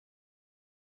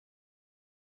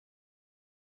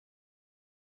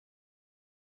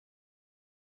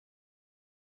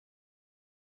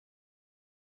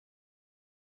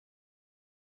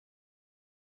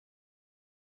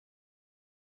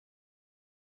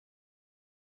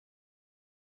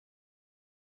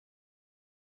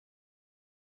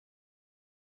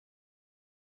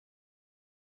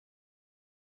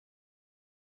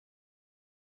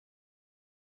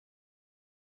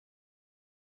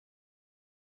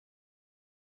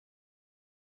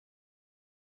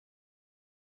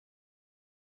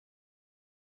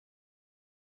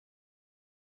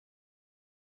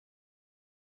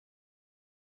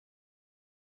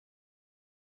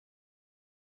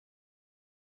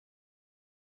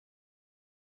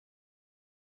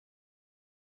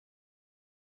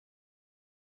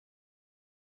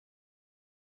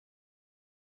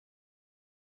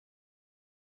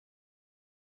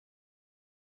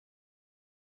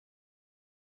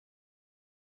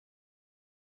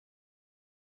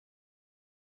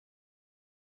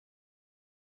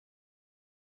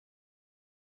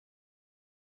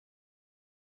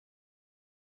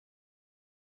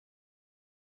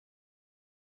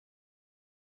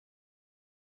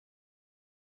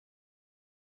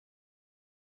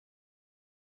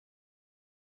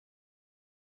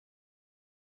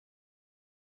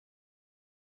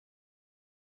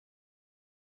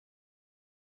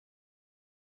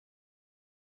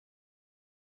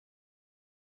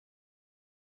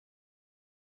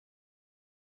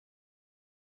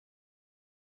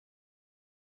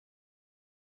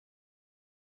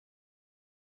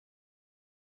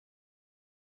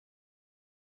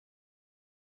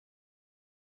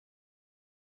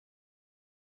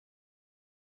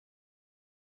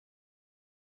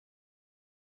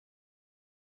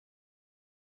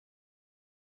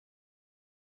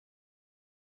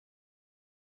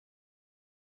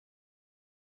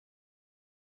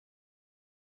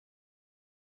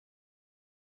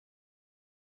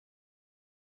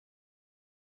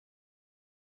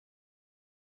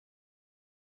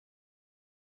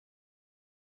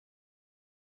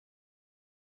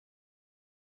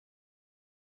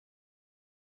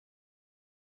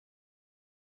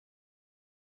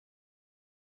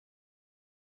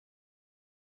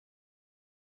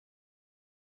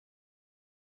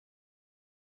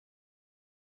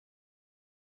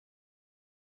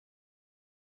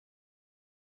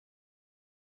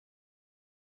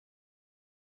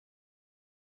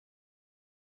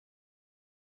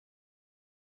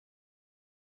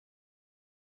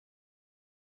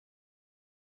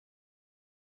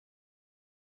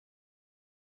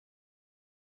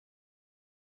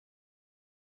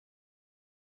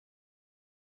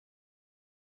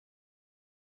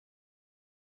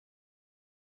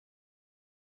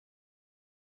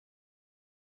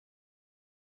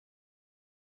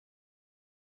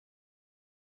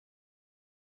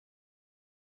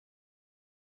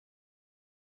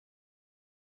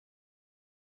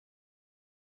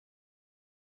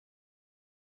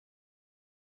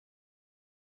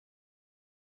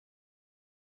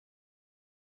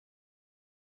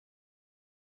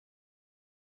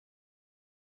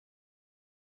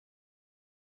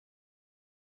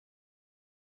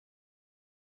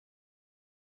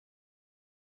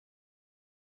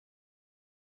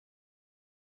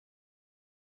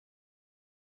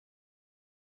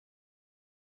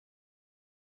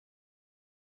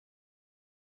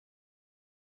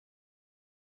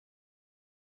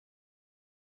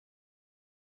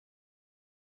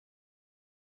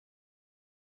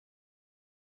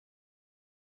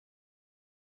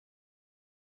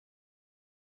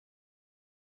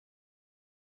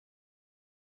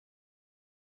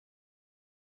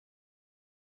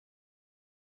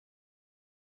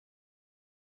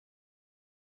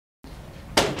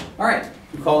All right,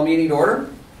 we call the meeting to order.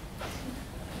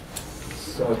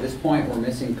 So at this point, we're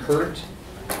missing Kurt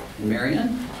and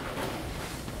Marion.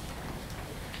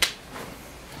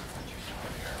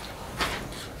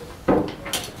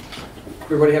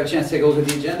 Everybody have a chance to take a look at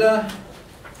the agenda?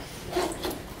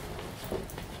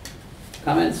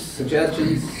 Comments,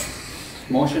 suggestions,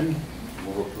 motion?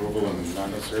 Move approval and not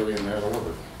necessarily in that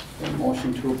order. A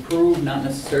motion to approve, not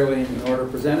necessarily in the order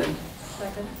presented.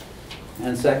 Second.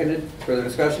 And seconded. Further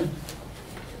discussion?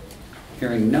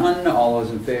 Hearing none. All those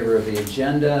in favor of the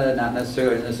agenda, not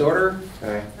necessarily in this order?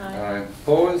 Aye. Aye.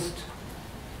 Opposed?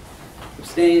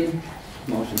 Abstained?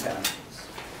 Motion passes.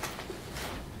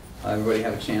 Everybody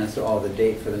have a chance to, the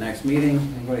date for the next meeting.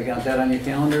 Anybody got that on your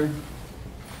calendar?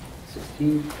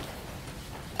 16th.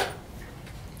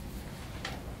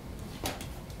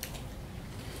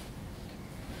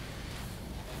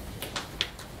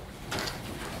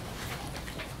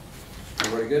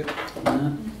 Everybody good?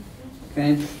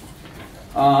 Okay.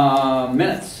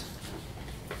 Minutes.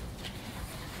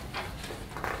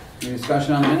 Any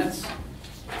discussion on the minutes?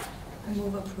 I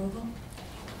move approval.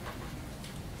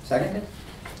 Second?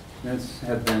 Minutes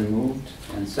have been moved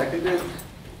and seconded.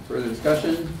 Further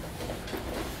discussion?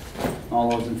 All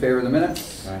those in favor of the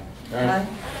minutes? Aye. Aye.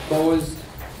 Opposed?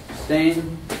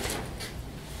 Abstained?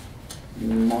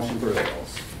 Motion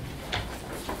prevails.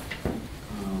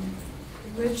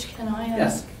 Rich, can I ask?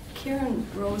 Yes. Karen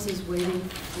Rose is waiting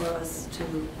for us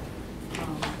to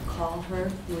call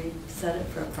her. We set it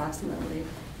for approximately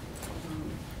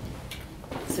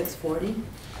 6:40.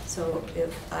 So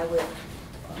if I would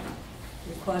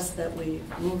request that we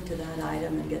move to that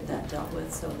item and get that dealt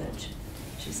with so that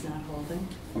she's not holding.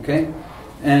 Okay.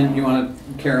 And you want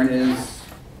to, Karen is?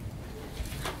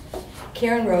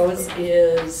 Karen Rose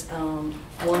is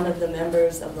one of the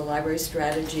members of the Library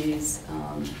Strategies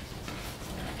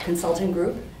consulting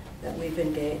group that we've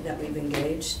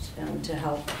engaged to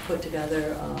help put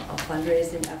together a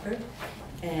fundraising effort.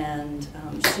 And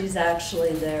she's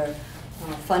actually their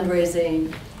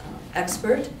fundraising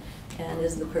expert and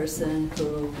is the person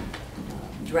who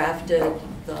drafted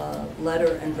the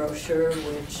letter and brochure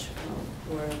which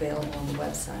were available on the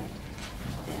website.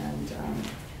 And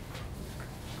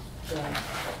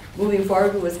moving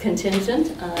forward was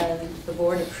contingent on the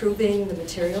board approving the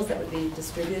materials that would be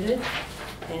distributed.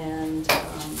 And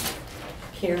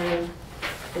Karen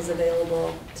is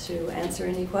available to answer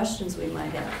any questions we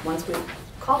might have once we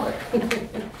call her.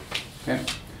 Okay.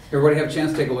 Everybody have a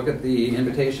chance to take a look at the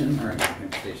invitation, or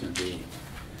invitation, the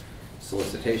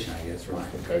solicitation, I guess, for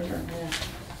lack of a better term.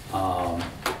 Yeah.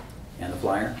 And the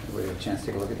flyer. Everybody have a chance to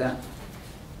take a look at that?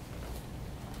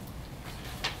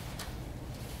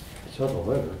 I saw the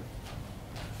letter.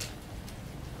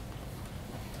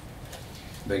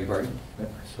 Beg your pardon? I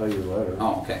saw your letter.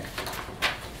 Oh, okay.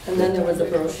 And then there was a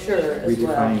brochure as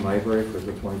well. Redefining library for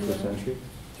the 21st century?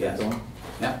 Yes.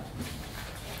 Yeah.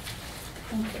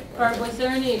 Barb, was there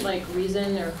any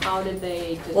reason or how did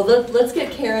they? Well, let's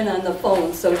get Karen on the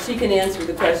phone so she can answer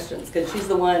the questions because she's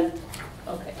the one.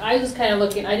 Okay, I was just kind of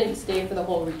looking. I didn't stay for the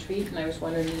whole retreat, and I was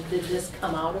wondering, did this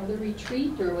come out of the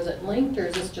retreat, or was it linked, or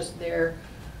is this just their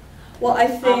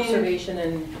observation?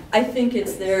 And I think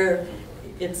it's their.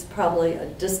 It's probably a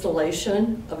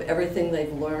distillation of everything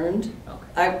they've learned. Okay.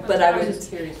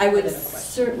 I would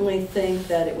certainly think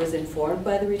that it was informed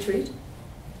by the retreat.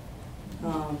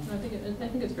 I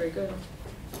think it's very good.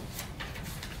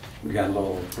 We got a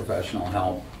little professional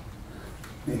help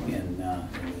in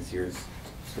this year's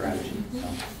strategy. So.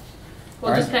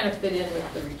 Well, just kind of fit in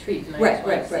with the retreat, and Right.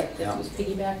 This was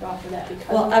piggybacked off of that because.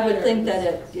 Well, I would think that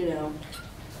it,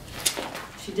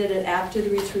 she did it after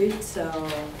the retreat, so.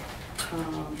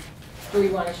 Do we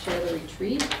want to share the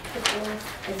retreat before?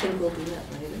 I think we'll do that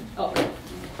later. Oh.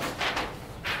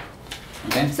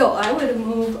 Okay. So I would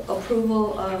move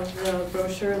approval of the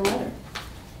brochure and letter.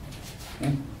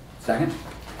 Okay. Second?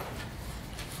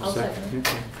 I'll second.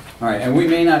 All right, and we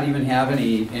may not even have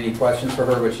any questions for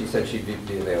her, but she said she'd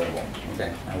be available.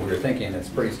 Okay. And we were thinking it's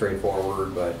pretty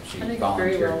straightforward, but she I think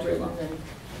volunteered very well to. written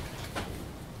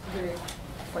and very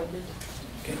pointed.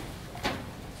 Okay.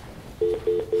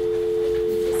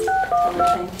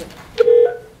 Thank you.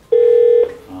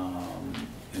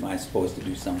 Am I supposed to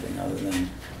do something other than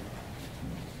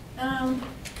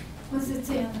What's it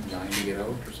say? 9 to get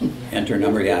out or something? enter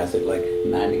number? Yeah, is it like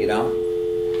 9 to get out?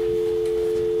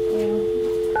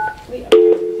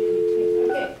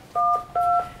 Okay.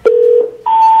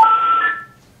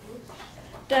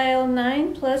 Dial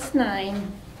 9 plus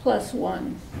 9 plus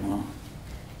 1. Well,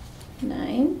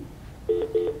 9,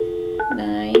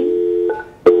 9,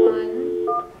 1,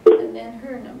 and then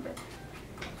her number.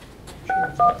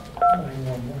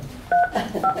 911. No,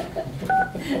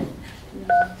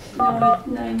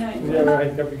 99. Yeah,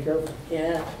 right, gotta be careful.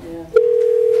 Yeah, yeah.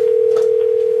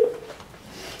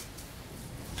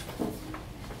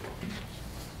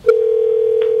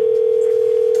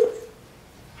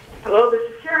 Hello, this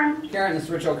is Karen. Karen, this is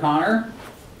Rich O'Connor.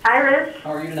 Hi, Rich.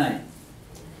 How are you tonight?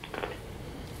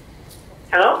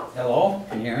 Hello? Hello,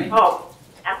 can you hear me? Oh,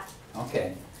 yeah.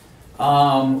 Okay.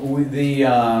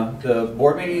 The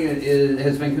board meeting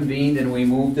has been convened, and we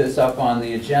moved this up on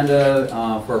the agenda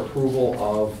for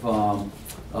approval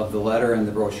of the letter and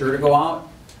the brochure to go out.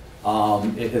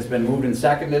 It has been moved and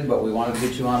seconded, but we wanted to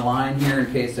get you online here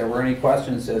in case there were any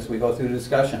questions as we go through the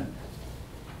discussion.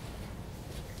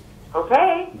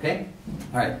 Okay. Okay?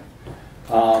 All right.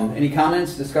 Any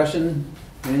comments, discussion,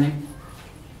 anything?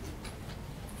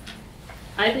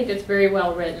 I think it's very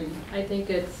well written. I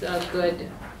think it's a good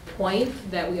point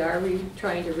that we are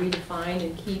trying to redefine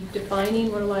and keep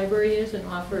defining what a library is and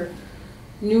offer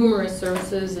numerous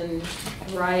services and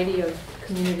variety of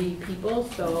community people.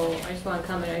 So I just want to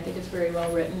comment, I think it's very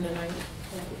well written and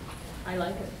I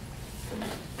like it.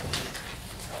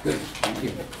 Good, thank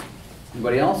you.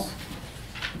 Anybody else?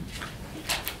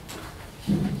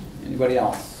 Anybody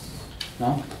else?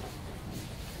 No?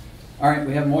 All right,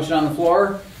 we have a motion on the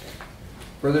floor.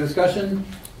 Further discussion?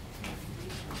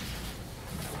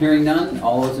 Hearing none,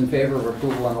 all those in favor of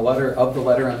approval on the letter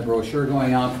and the brochure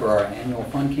going out for our annual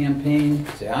fund campaign,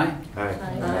 say aye. Aye.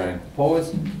 Aye.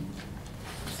 Opposed?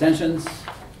 Abstentions?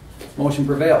 Motion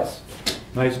prevails.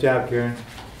 Nice job, Karen.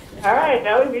 All right,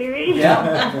 that was easy.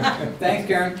 Yeah. Thanks,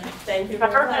 Karen. Thank you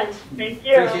very much. Perfect. Thank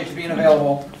you. Appreciate you being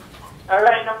available. All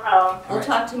right, no problem. We'll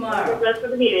talk Good tomorrow. rest of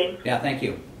the meeting. Yeah, thank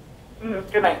you.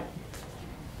 Good night.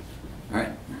 All right.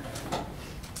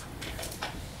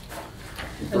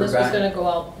 And this was going to go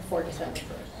out before December 1st.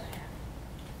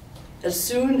 As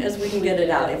soon as we can get it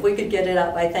out. If we could get it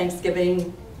out by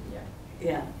Thanksgiving,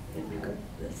 yeah, it'd be good.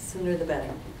 The sooner the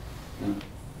better.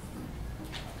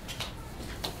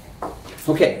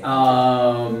 Okay,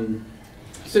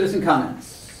 citizen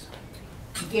comments.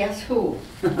 Guess who?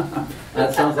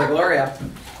 That sounds like Gloria.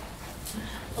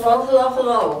 Hello, hello,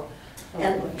 hello.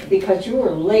 And because you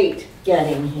were late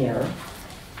getting here,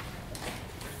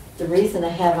 the reason I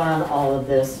have on all of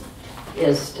this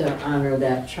is to honor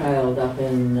that child up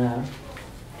in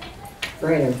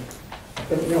Brainerd,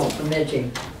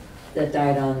 Bemidji, that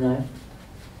died on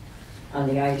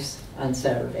the ice on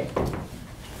Saturday.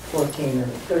 13 or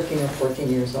 14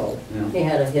 years old. Yeah. He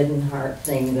had a hidden heart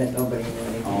thing that nobody knew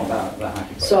anything All about. about the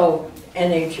hockey player. So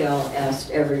NHL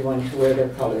asked everyone to wear their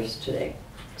colors today.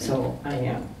 So I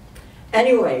am.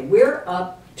 Anyway, we're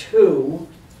up to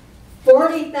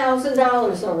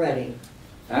 $40,000 already.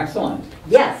 Excellent.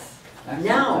 Yes. Excellent.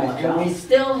 Now, Nice and we job.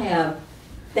 still have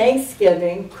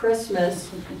Thanksgiving, Christmas,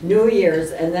 New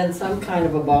Year's, and then some kind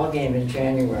of a ball game in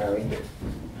January.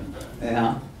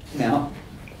 Yeah, yeah.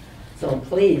 So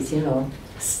please,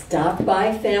 stop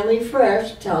by Family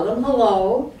Fresh, tell them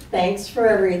hello, thanks for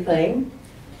everything.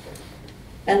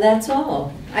 And that's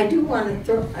all. I do want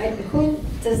to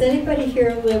does anybody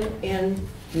here live in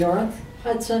North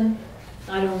Hudson?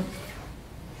 I don't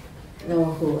know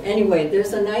who. Anyway,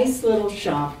 there's a nice little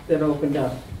shop that opened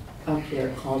up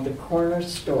here called the Corner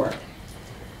Store.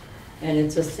 And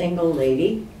it's a single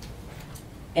lady.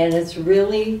 And it's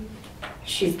really,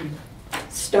 she's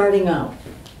starting out.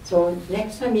 So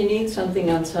next time you need something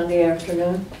on Sunday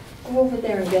afternoon, go over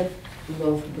there and get a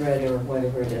loaf of bread or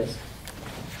whatever it is.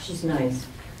 She's nice.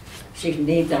 She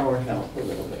needs our help a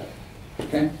little bit.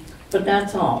 Okay. But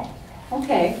that's all.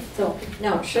 Okay, so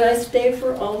now, should I stay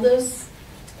for all this?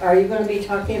 Are you going to be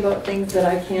talking about things that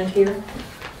I can't hear?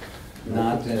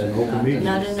 Not, Open meeting.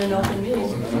 Not in an open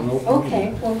meeting.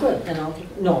 Okay, well, good, then I'll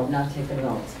take, no, not taking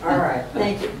notes. All right,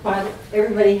 thank you. Bye.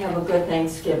 Everybody have a good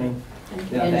Thanksgiving.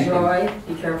 Yeah, thank you. Enjoy,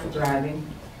 be careful driving,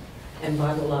 and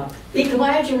buckle up. Be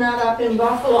glad you're not up in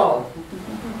Buffalo.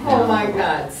 Oh my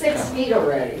God, 6 feet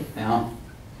already. Yeah.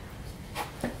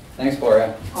 Thanks,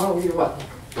 Gloria. Oh, you're welcome.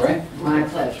 Right? My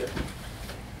pleasure.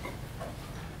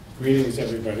 Greetings,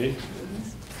 everybody.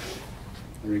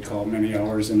 I recall many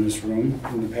hours in this room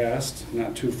in the past,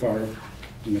 not too far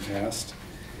in the past.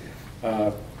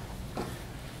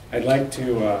 I'd like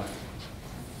to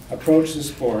approach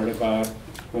this board about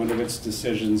one of its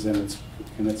decisions in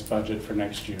its budget for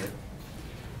next year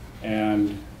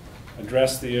and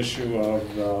address the issue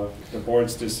of the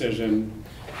board's decision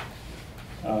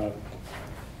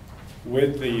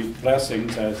with the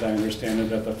blessings, as I understand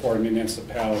it, of the 4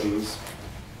 municipalities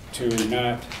to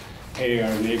not pay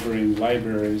our neighboring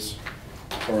libraries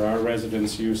for our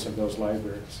residents' use of those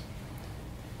libraries.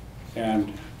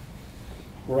 And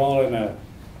we're all in a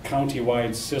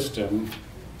countywide system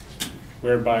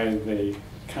whereby the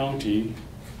county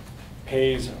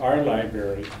pays our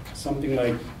library something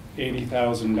like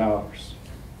 $80,000.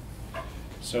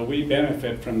 So we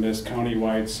benefit from this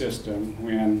countywide system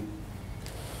when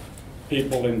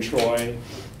people in Troy,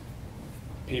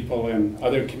 people in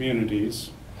other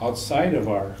communities outside of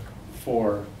our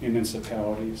 4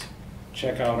 municipalities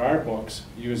check out our books,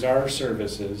 use our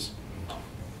services.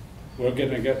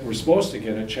 We're supposed to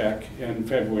get a check in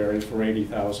February for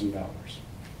 $80,000.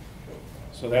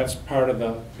 So that's part of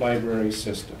the library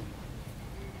system.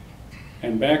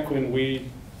 And back when we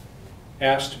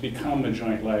asked to become a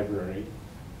joint library,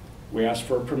 we asked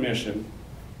for permission,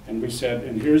 and we said,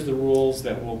 and here's the rules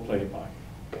that we'll play by.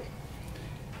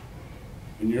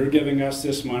 And you're giving us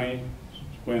this money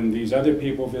when these other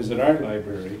people visit our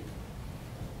library,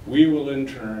 we will in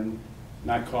turn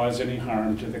not cause any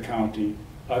harm to the county,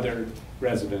 other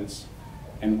residents,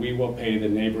 and we will pay the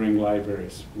neighboring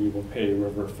libraries. We will pay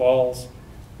River Falls,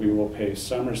 we will pay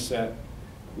Somerset,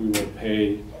 we will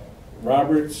pay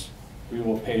Roberts, we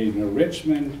will pay New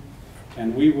Richmond,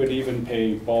 and we would even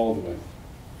pay Baldwin.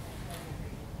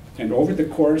 And over the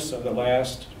course of the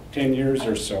last 10 years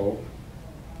or so,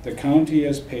 the county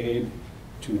has paid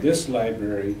to this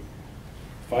library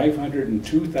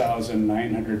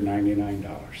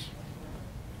 $502,999.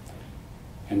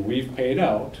 And we've paid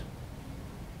out,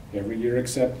 every year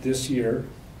except this year,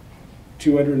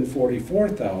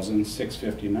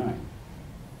 $244,659.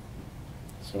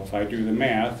 So if I do the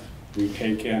math, we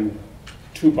take in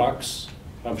 $2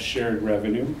 of shared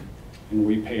revenue and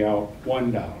we pay out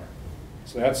 $1.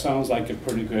 So that sounds like a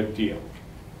pretty good deal.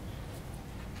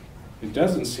 It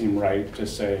doesn't seem right to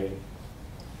say,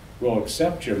 we'll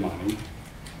accept your money,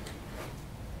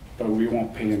 but we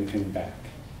won't pay anything back.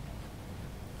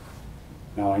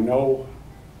 Now I know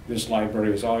this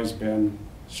library has always been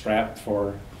strapped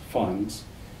for funds,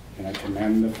 and I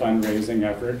commend the fundraising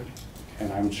effort,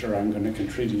 and I'm sure I'm going to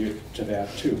contribute to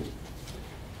that too.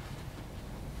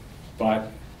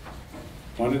 But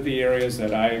one of the areas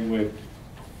that I would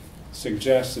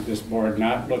suggest that this board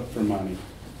not look for money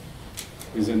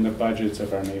is in the budgets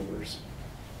of our neighbors.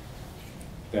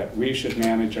 That we should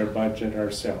manage our budget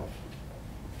ourselves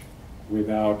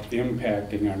without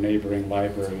impacting our neighboring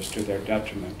libraries to their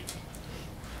detriment.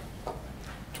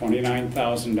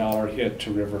 $29,000 hit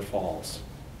to River Falls,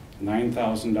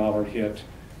 $9,000 hit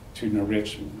to New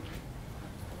Richmond,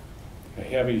 a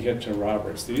heavy hit to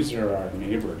Roberts. These are our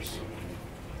neighbors.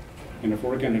 And if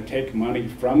we're going to take money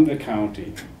from the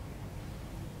county,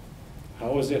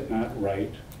 how is it not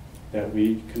right that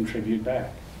we contribute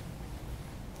back?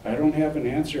 I don't have an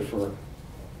answer for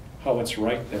how it's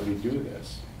right that we do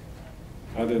this,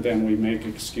 other than we make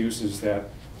excuses that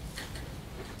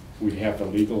we have the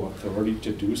legal authority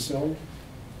to do so.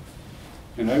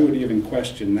 And I would even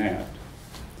question that.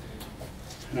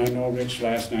 And I know, Rich,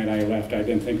 last night I left, I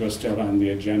didn't think it was still on the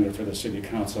agenda for the city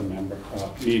council member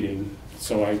meeting.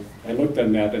 So I looked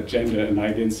on that agenda and I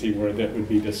didn't see where that would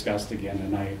be discussed again.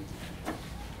 And I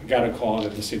got a call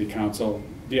that the city council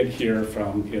did hear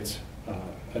from its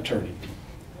attorney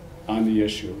on the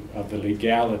issue of the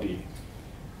legality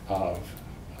of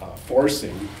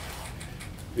forcing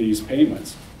these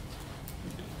payments.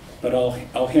 But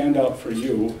I'll hand out for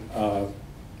you a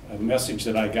message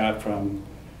that I got from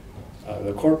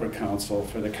the corporate counsel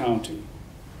for the county.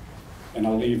 And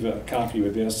I'll leave a copy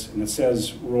with this, and it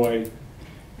says, Roy,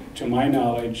 to my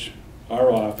knowledge,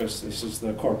 our office, this is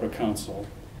the corporate counsel,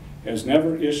 has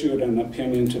never issued an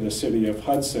opinion to the city of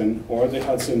Hudson or the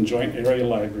Hudson Joint Area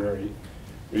Library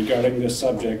regarding the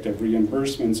subject of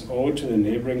reimbursements owed to the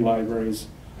neighboring libraries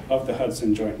of the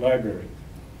Hudson Joint Library.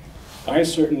 I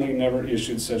certainly never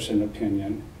issued such an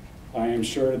opinion. I am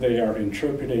sure they are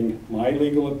interpreting my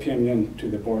legal opinion to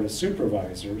the Board of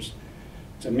Supervisors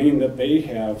to mean that they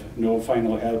have no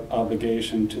final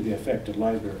obligation to the affected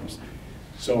libraries.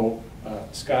 So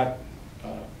Scott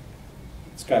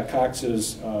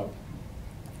Cox's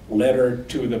letter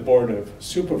to the Board of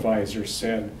Supervisors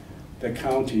said the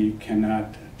county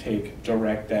cannot take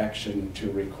direct action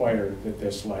to require that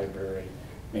this library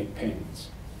make payments.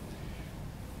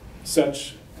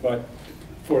 But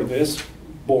for this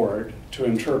board to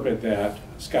interpret that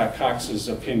Scott Cox's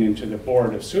opinion to the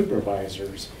Board of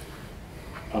Supervisors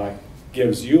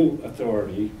gives you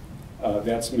authority,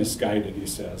 that's misguided, he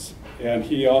says. And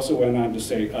he also went on to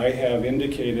say, I have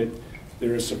indicated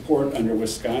there is support under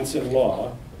Wisconsin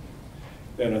law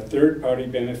that a third-party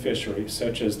beneficiary,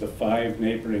 such as the 5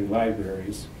 neighboring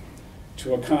libraries,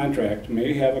 to a contract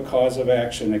may have a cause of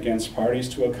action against parties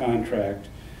to a contract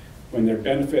when their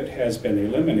benefit has been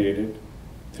eliminated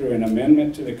through an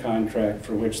amendment to the contract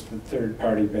for which the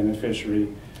third-party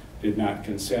beneficiary did not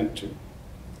consent to.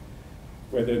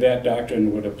 Whether that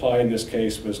doctrine would apply in this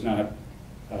case was not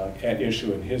at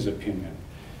issue in his opinion.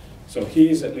 So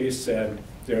he's at least said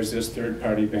there's this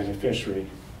third-party beneficiary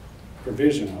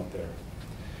provision out there.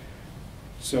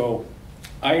 So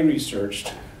I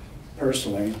researched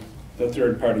personally the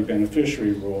third-party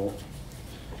beneficiary rule,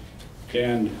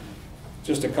 and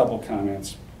just a couple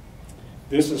comments.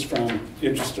 This is from,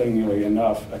 interestingly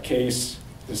enough, a case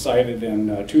decided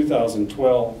in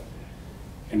 2012,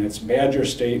 and it's Badger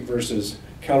State versus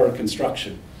Keller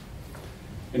Construction.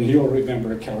 And you'll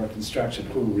remember Keller Construction,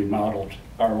 who remodeled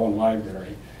our own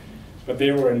library. But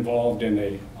they were involved in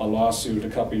a lawsuit a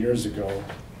couple years ago,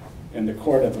 and the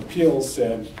Court of Appeals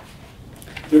said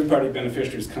third-party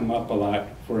beneficiaries come up a lot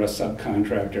where a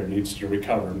subcontractor needs to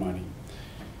recover money.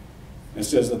 It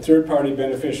says the third-party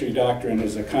beneficiary doctrine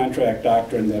is a contract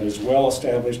doctrine that is well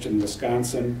established in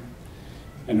Wisconsin,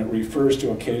 and it refers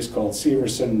to a case called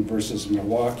Severson versus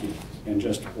Milwaukee. And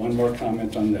just one more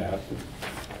comment on that.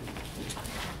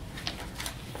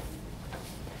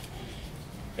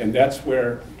 And that's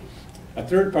where a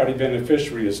third-party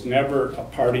beneficiary is never a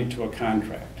party to a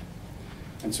contract.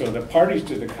 And so the parties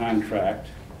to the contract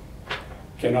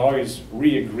can always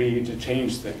re-agree to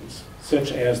change things,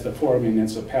 such as the four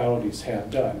municipalities have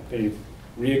done. They've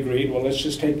re-agreed, well, let's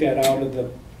just take that out of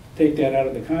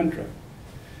the contract.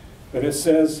 But it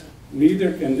says neither,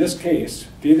 in this case,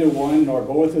 neither one nor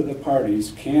both of the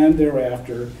parties can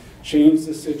thereafter change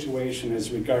the situation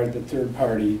as regard the third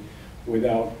party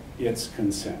without its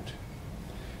consent.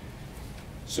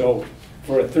 So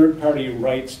for a third party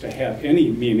rights to have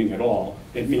any meaning at all,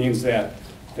 it means that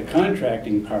the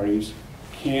contracting parties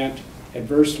can't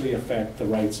adversely affect the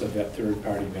rights of that third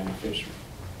party beneficiary.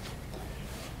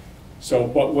 So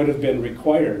what would have been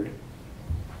required,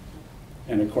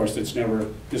 and of course this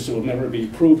will never be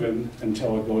proven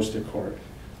until it goes to court,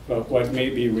 but what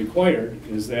may be required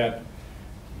is that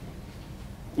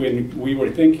when we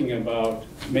were thinking about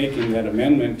making that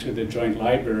amendment to the joint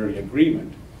library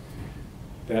agreement,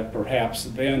 that perhaps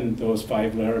then those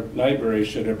 5 libraries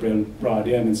should have been brought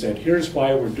in and said, here's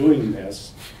why we're doing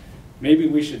this. Maybe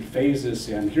we should phase this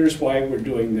in. Here's why we're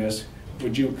doing this.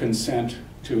 Would you consent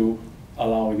to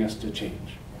allowing us to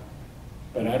change?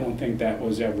 But I don't think that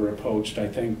was ever approached. I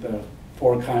think the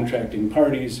 4 contracting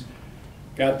parties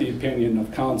got the opinion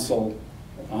of council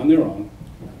on their own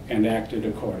and acted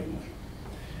accordingly.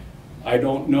 I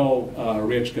don't know,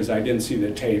 Rich, because I didn't see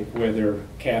the tape, whether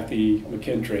Kathy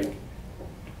McKintrick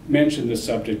mentioned the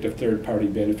subject of third-party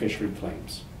beneficiary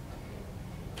claims.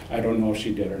 I don't know if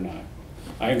she did or not.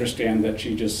 I understand that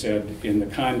she just said in the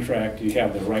contract you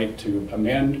have the right to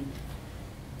amend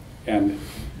and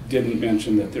didn't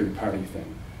mention the third-party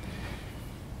thing.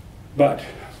 But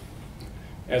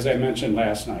as I mentioned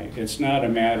last night, it's not a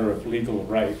matter of legal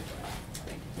right.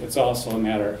 It's also a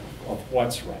matter of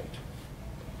what's right.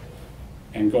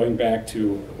 And going back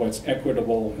to what's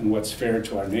equitable and what's fair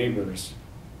to our neighbors,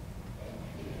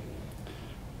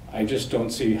 I just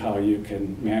don't see how you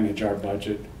can manage our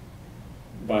budget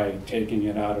by taking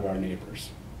it out of our neighbors.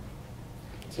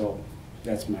 So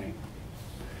that's my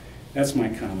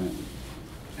comment.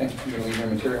 Thank you. You want to leave your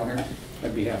material here?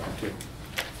 I'd be happy to.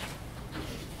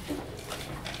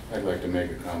 I'd like to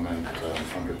make a comment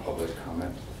under public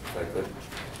comment, if I could.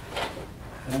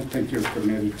 I don't think you're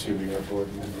permitted to, you're a board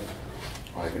member.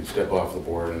 I can step off the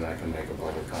board and I can make a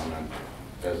public comment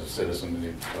as a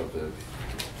citizen of the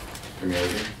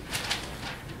community.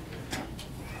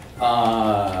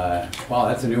 Well,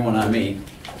 that's a new one on me.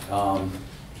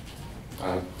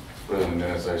 Put in the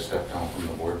minutes, I step down from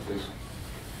the board, please.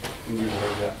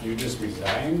 You just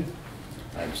resigned?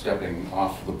 I'm stepping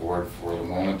off the board for the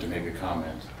moment to make a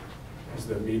comment. Has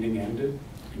the meeting ended?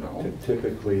 No.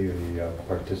 Typically, the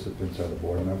participants are the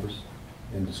board members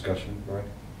in discussion, right?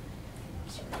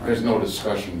 There's no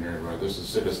discussion here, right? This is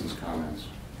citizens' comments.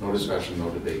 No discussion, no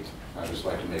debate. I'd just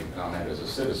like to make a comment as a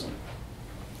citizen.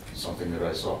 Something that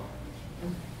I saw.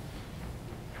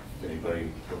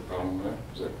 Anybody have a problem with that?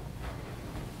 Is it?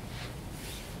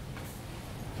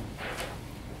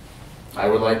 I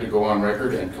would like to go on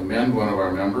record and commend one of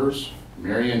our members,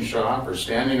 Marion Shaw, for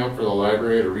standing up for the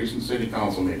library at a recent city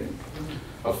council meeting.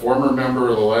 A former member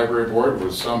of the library board who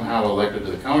was somehow elected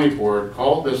to the county board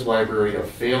called this library a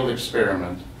failed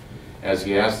experiment as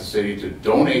he asked the city to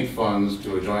donate funds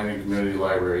to adjoining community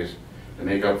libraries to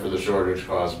make up for the shortage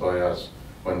caused by us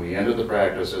when we ended the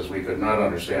practice as we could not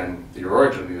understand the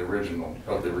original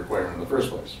of the requirement in the first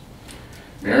place.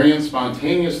 Marion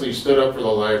spontaneously stood up for the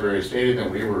library, stating that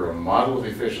we were a model of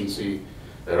efficiency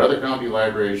that other county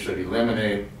libraries should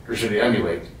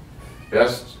emulate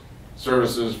best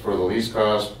services for the least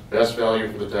cost, best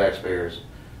value for the taxpayers.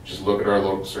 Just look at our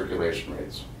local circulation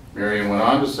rates. Marion went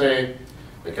on to say,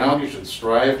 the county should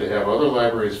strive to have other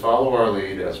libraries follow our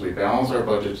lead as we balance our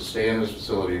budget to stay in this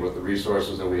facility with the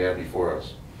resources that we have before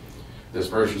us. This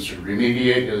person should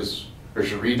rededicate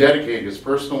his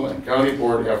personal and county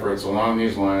board efforts along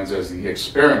these lines, as the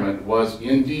experiment was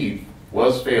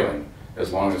failing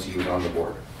as long as he was on the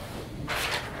board.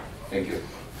 Thank you.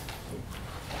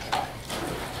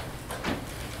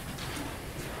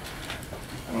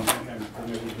 I don't think I'm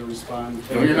permitted to respond.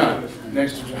 No, you're not.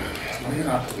 Next agenda. No, you're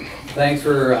not. Thanks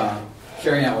for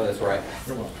sharing that with us, Roy.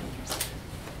 You're welcome.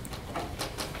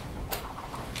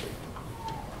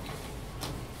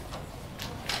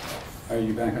 Are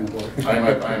you back on the board? I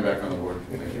am back on the board.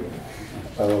 Thank you.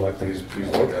 I would like to. Please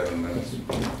look at it in minutes.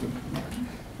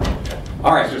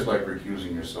 All right. It's just like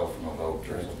recusing yourself from a vote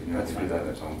or something. You have to do that in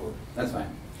its own board. That's fine.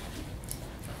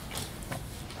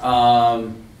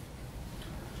 All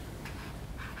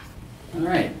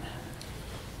right.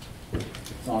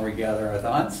 Let's all regather our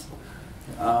thoughts.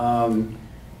 Center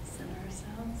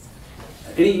ourselves.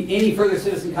 Any further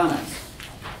citizen comments?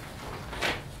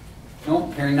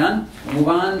 No, hearing none. We'll move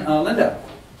on. Linda.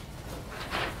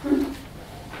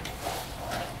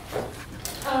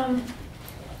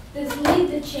 This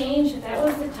Lead the Change, that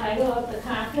was the title of the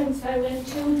conference I went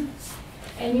to,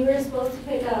 and you were supposed to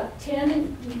pick out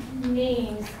 10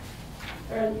 names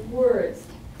or words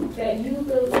that you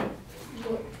believe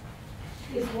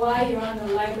is why you're on the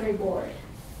library board.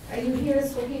 Are you here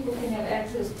so people can have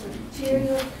access to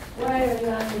material? Why are you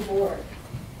on the board?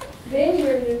 Then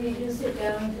you're going to reduce it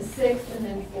down to 6 and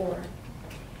then 4.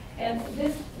 And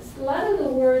a lot of the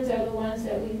words are the ones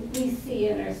that we see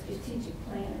in our strategic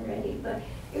plan already, but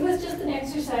it was just an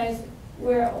exercise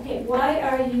where, okay, why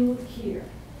are you here?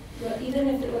 Well, even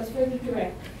if it was for the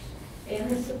directors and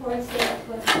the support staff,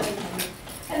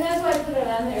 and that's why I put it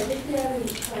on there, just to have you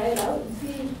try it out and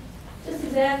see just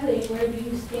exactly where do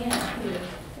you stand here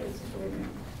as a board member.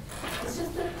 It's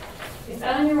just it's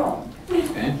on your own.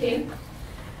 Okay. Okay?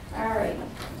 All right.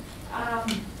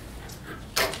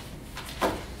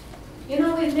 You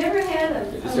know, we've never had a...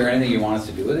 Is there anything you want us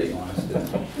to do with it? You want us to?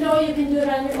 No, you can do it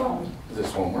on your own. Is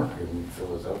this homework? Can we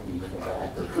fill this up and give it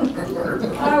back?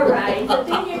 All right, but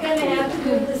then you're going to have to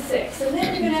do the 6, and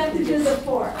then you're going to have to do the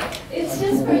 4. It's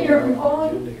just for your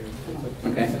own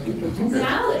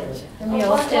knowledge. And we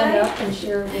all stand up and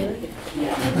share a word.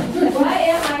 Yeah. Why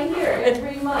am I here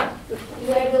every month? Do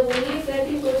I believe that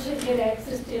people should get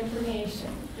access to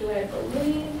information? Do I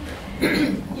believe,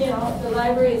 the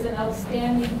library is an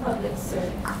outstanding public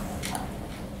service?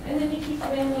 And then you keep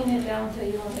bringing it down until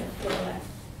you only have 4 left.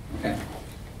 Okay.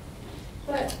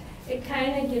 But it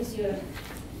kind of gives you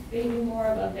maybe more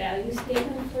of a value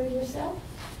statement for yourself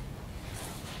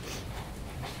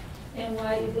and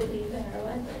why you believe in our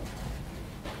library.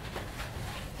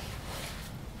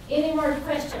 Any more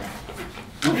questions?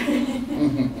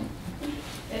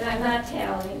 And I'm not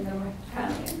tallying the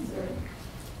comments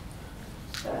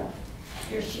or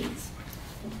your sheets.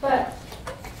 But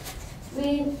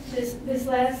this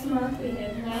last month we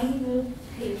had 90 new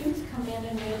patrons come in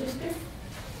and register.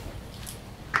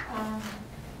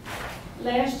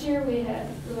 Last year we had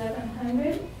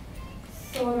 1,100,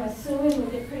 so I'm assuming we'll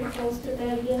get pretty close to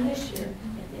that again this year at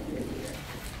the end of the year.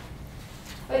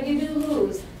 But you do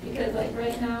lose, because like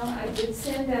right now, I did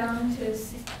send down to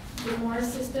the more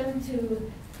system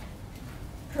to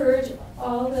purge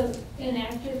all the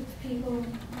inactive people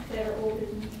that are older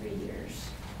than 3 years.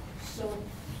 So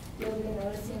you'll be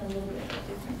noticing a little bit of a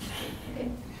difference. Okay.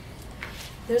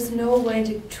 There's no way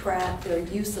to track the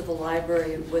use of the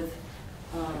library with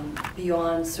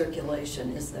beyond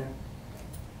circulation, is there?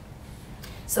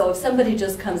 So if somebody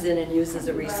just comes in and uses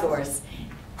a resource,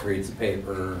 Reads the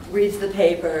paper. reads the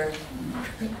paper,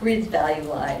 reads value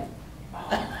line.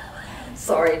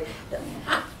 Sorry.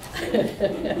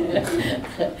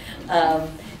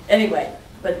 Anyway,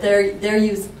 but they're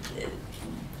used,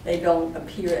 they don't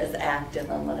appear as active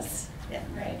unless, yeah.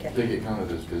 Right. Okay. They get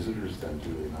counted as visitors then,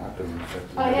 do they not? I mean,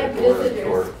 I have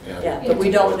visitors. Yeah, but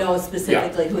we don't know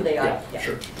specifically who they are. Yeah,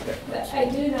 sure. But I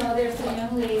do know there's a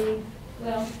young lady,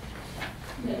 well,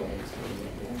 middle-aged lady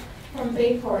from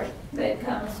Bayport that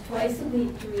comes twice a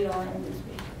week to read all our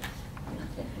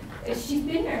newspapers. She's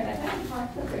been there, and I haven't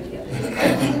talked to her the other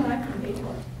day. I'm from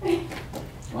Bayport.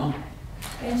 Well,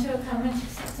 And she'll come and she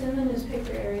sits in the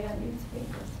newspaper area and reads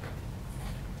papers.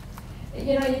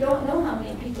 You don't know how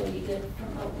many people you get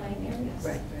from outlying areas.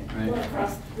 Right. Or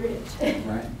across the bridge.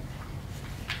 right.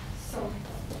 So,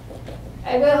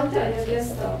 I will tell you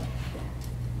this though.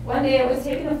 one day I was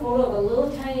taking a photo of a little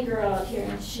tiny girl out here,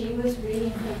 and she was reading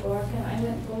her book, and I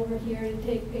went over here to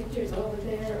take pictures over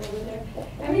there.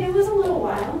 I mean, it was a little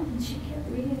while, and she kept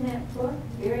reading that book,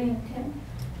 very intent.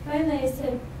 Finally, I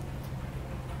said,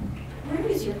 "Where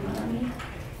is your mommy?"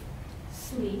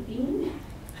 "Sleeping."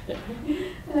 And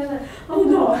I thought, "Oh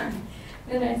no."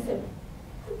 And I said,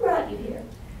 "Who brought you here?"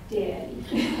 "Daddy."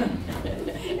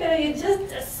 And you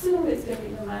just assume it's going to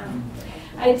be the mom.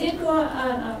 I did go on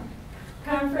a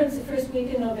conference the first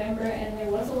week in November, and there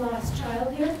was a lost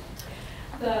child here.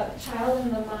 The child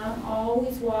and the mom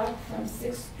always walked from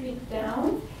 6th Street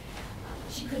down.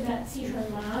 She could not see her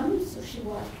mom, so she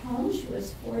walked home. She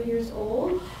was 4 years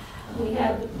old. We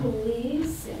had the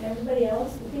police and everybody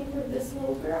else looking for this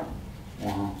little girl.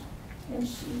 Wow. And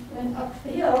she went up the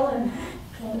hill, and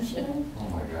home she went. Oh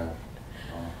my God.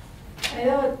 I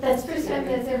know, that's the first time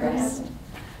that's ever happened.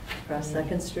 Across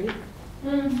 2nd Street?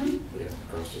 Mm-hmm. Yeah,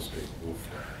 across the street. Oof.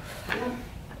 Yeah,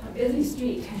 a busy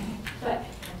street, but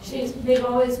they've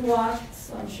always walked,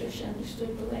 so I'm sure she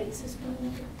understood the light system.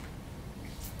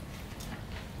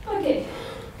 Okay,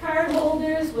 card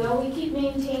holders, well, we keep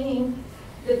maintaining.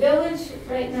 The village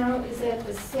right now is at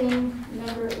the same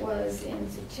number it was in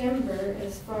September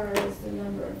as far as the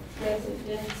number of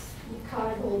residents,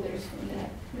 card holders from that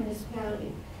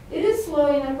municipality. It is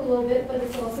slowing up a little bit, but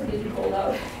it's also getting cold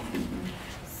out.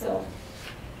 So,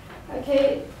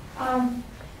 okay,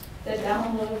 the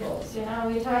downloadables. You know,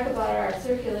 we talk about our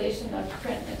circulation of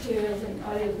print materials and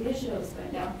audio visuals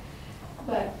going down,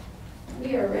 but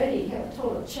we already have a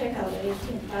total checkout of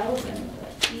 18,000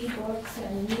 of e-books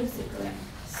and music.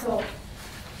 So,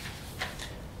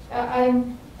 I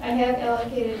have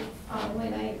allocated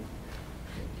when I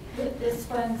put this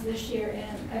funds this year,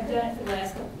 and I've done it for the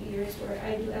last couple of years, where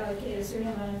I do allocate a certain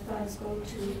amount of funds go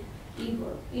to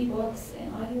e-books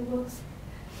and audiobooks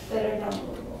that are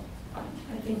downloadable.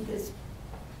 I think this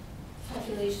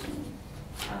population,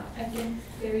 I think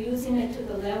they're using it to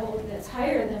the level that's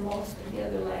higher than most of the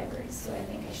other libraries, so I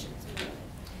think I should do it.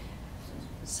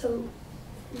 So,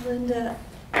 Linda,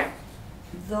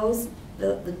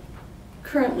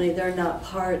 currently they're not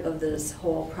part of this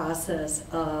whole process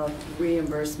of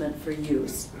reimbursement for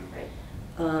use. Right.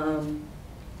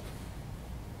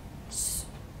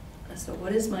 So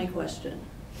what is my question?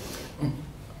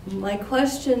 My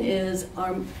question is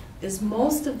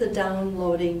most of the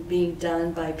downloading being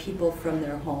done by people from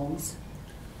their homes?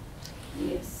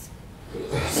 Yes.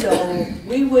 So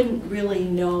we wouldn't really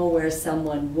know where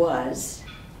someone was,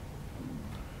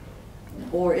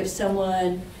 or if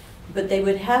someone, but they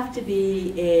would have to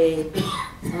be a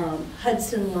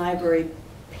Hudson Library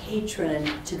patron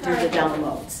to do the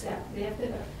downloads. Yeah, they have to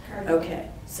have a card. Okay,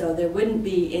 so there wouldn't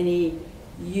be any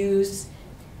use,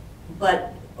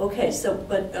 but, okay, so,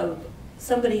 but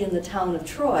somebody in the town of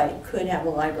Troy could have a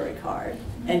library card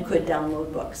and could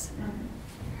download books. Mhm.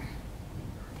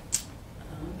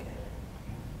 Okay.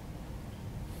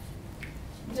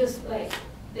 Just like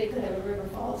they could have a River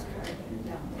Falls card and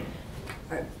download.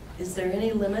 Is there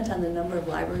any limit on the number of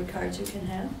library cards you can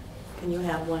have? Can you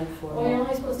have one for? Well, you're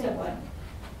only supposed to have one.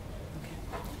 Okay.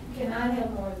 You cannot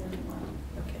have more than one.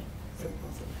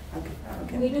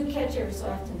 Okay. We do catch every so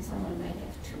often someone might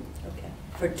have two. Okay.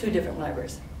 For 2 different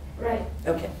libraries? Right.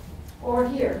 Okay. Or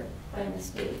here by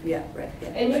mistake. Yeah, right, yeah.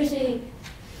 And usually,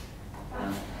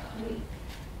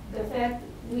 the fact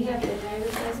we have the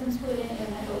driver's license put in,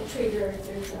 and that will trigger if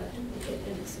there's a duplicate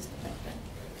in the system like that.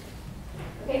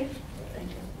 Okay? Thank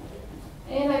you.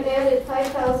 And I've added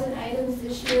 5,000 items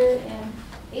this year, and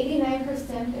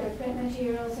 89% are print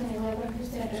materials and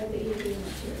 11% are the e-reading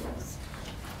materials.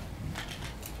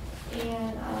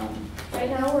 And right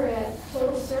now we're at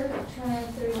total circ of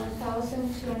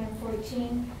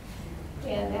 231,214,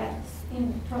 and that's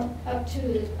up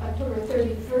to October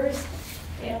 31st,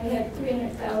 and we had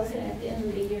 300,000 at the end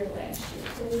of the year last year.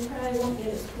 So we probably won't get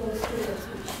as close to it as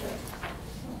we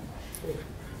should.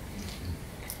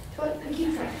 But we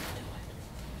keep trying.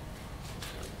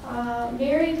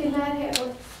 Mary did not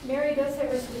have, Mary does have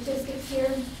her statistics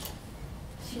here.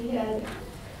 She had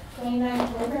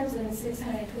 29 programs and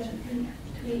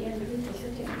 623 individuals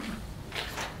attending.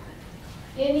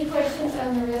 Any questions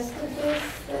on the rest of this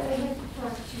that I have to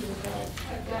talk to you about?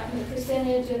 I've gotten the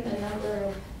percentage and the number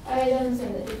of items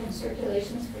and the different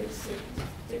circulations for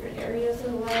different areas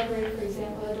of the library. For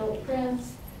example, adult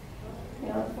prints,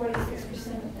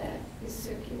 46% of that is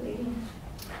circulating.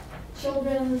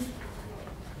 Children's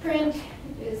print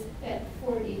is at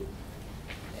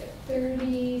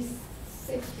 36%.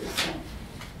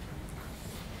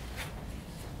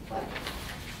 But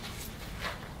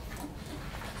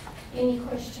any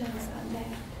questions on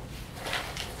that?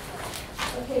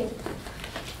 Okay.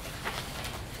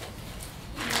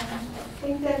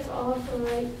 think that's all for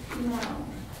right now.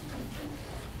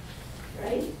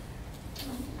 Right?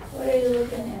 What are you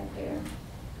looking at there,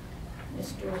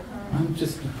 Mr. O'Connor? I'm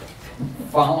just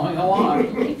following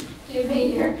along. Give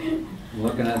me your,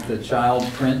 Looking at the child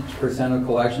print percent of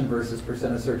collection versus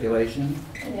percent of circulation.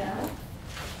 yeah,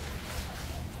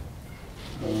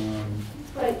 Um,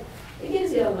 but it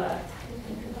gives you a lot to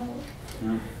think about.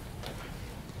 yeah.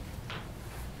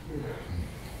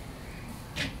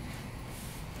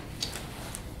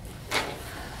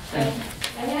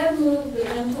 I have moved the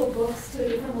rental books to a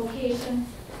different location,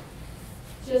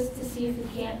 just to see if we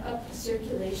can't up the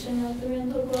circulation of the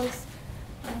rental books.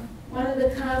 One of the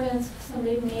comments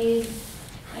somebody made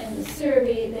in the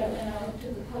survey that went out to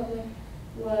the public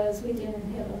was we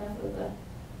didn't have enough of the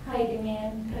high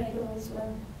demand titles.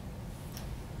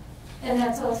 And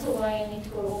that's also why I need to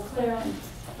go to Eau Claire on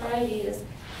Friday is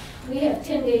we have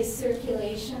 10 days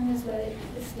circulation is what it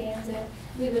stands at.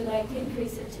 We would like to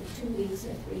increase it to 2 weeks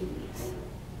or 3 weeks.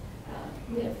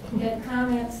 We have had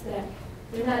comments that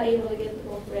they're not able to get the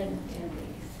book read in 10 days.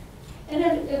 And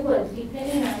it would,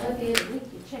 depending on what day of the week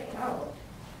you check it out.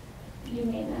 You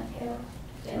may not have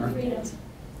that freedom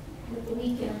with the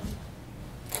weekend.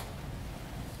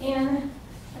 And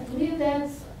I believe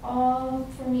that's all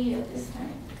for me at this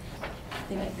time. I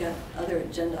think I've got other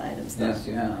agenda items though. Yes,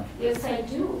 you have. Yes, I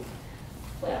do.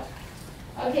 Well,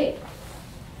 okay.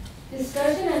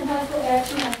 Discussion and possible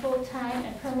action on full-time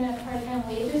and permanent part-time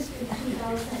wages for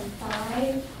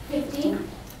 2015.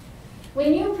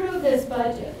 When you approved this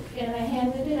budget, and I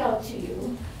handed it out to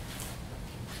you,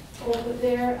 over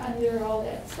there under all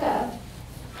that stuff,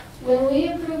 when we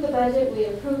approved the budget, we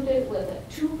approved it with a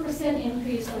 2%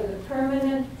 increase for the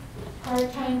permanent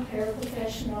part-time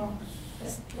paraprofessional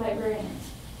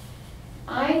librarians.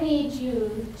 I need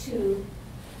you to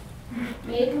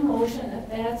make a motion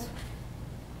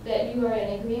that you are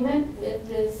in agreement with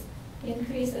this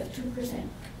increase of 2%.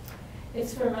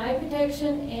 It's for my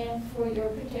protection and for your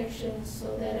protection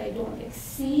so that I don't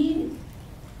exceed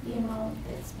the amount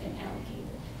that's been allocated.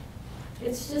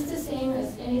 It's just the same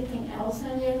as anything else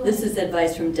on your list. This is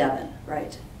advice from Devin,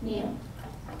 right? Yeah.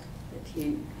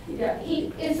 Yeah,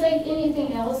 It's like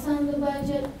anything else on the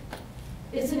budget.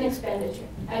 It's an expenditure.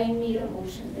 I need a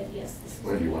motion that yes, this is.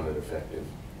 When do you want it effective?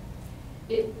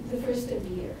 The first of the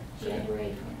year,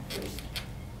 January 21st.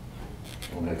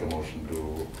 I'll make a motion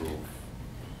to approve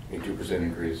a 2%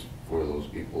 increase for those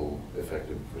people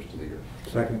effective first of the year.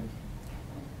 Second.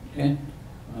 Okay,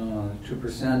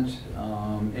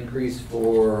 2% increase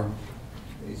for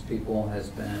these people has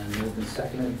been moved and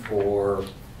seconded for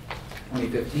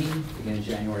 2015, beginning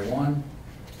January 1.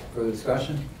 Further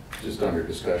discussion? Just under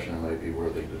discussion, it might be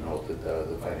worthy to note that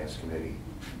the Finance Committee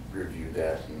reviewed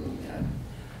that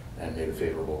and made a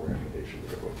favorable recommendation to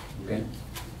the board. Okay,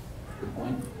 good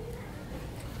point.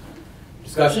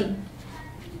 Discussion?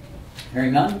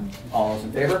 Hearing none, all those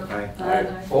in favor? Aye. Aye.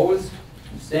 Opposed?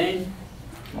 Abstained?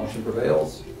 Motion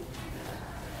prevails.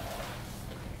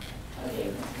 Okay,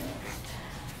 what's next?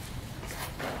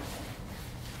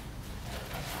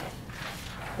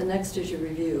 The next is your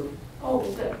review. Oh,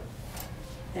 good.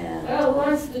 And Well, who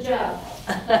wants the job?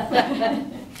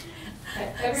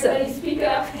 Everybody speak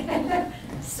up.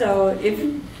 so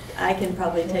if I can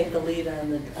probably take the lead on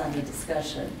the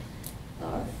discussion.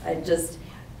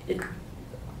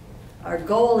 Our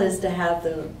goal is to have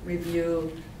the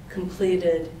review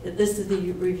completed. This is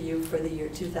the review for the year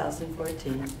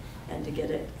 2014, and to get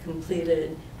it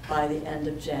completed by the end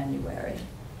of January.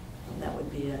 And that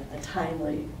would be a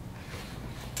timely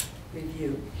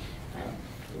review.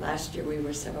 Last year we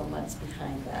were several months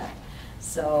behind that.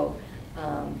 So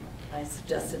I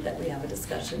suggested that we have a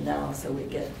discussion now so we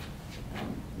get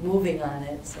moving on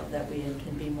it so that we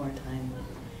can be more timely.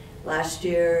 Last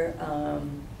year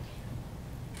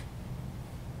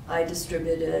I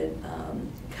distributed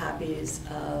copies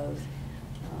of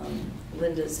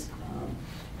Linda's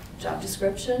job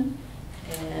description,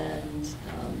 and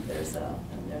there's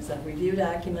a review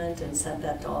document, and sent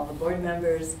that to all the board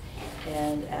members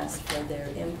and asked for their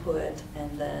input,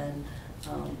 and then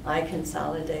I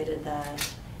consolidated that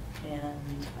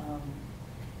and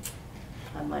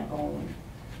on my own,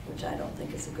 which I don't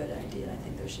think is a good idea. I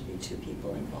think there should be 2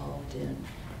 people involved in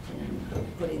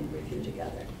putting the review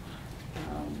together.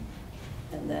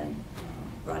 And then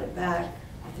brought it back.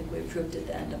 I think we approved it at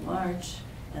the end of March,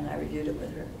 and I reviewed it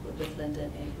with Linda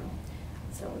in April.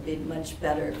 So it would be much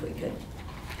better if we could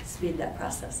speed that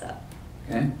process up.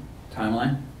 Okay,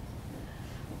 timeline?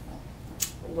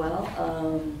 Well,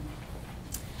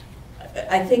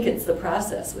 I think it's the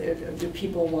process. Do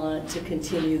people want to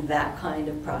continue that kind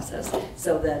of process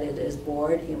so that it is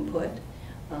board input?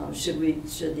 should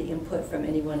the input from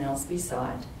anyone else be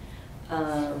sought.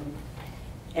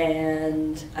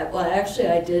 Actually,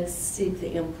 I did seek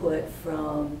the input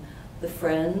from the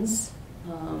Friends,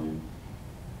 I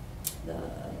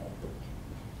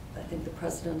think the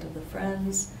president of the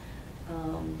Friends.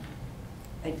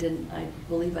 I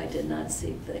believe I did not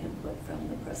seek the input from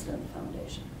the president of the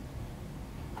foundation.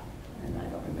 And I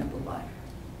don't remember why.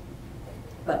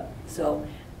 But, so,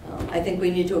 I think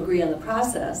we need to agree on the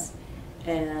process,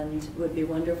 and it would be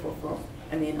wonderful for,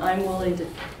 I mean, I'm willing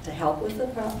to help with the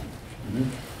problem.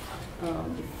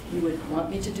 If you would want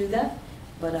me to do that,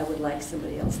 but I would like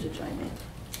somebody else to join me.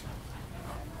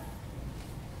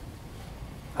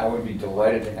 I would be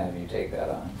delighted to have you take that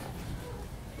on.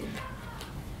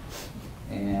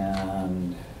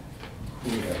 And who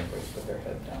everybody's put their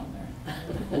head down there?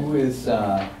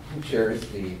 Who chairs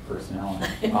the personnel?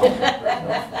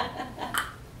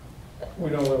 We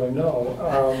don't really know.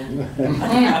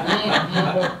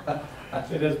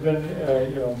 It has been,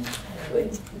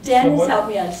 Dan has helped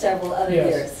me on several other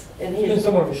years. And he's been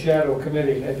somewhat of a shadow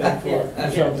committee, I think,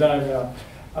 for some time now.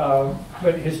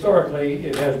 But historically,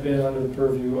 it has been under the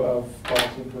purview of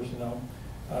policy personnel.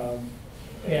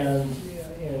 And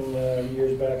in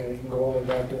years back, I can go all the way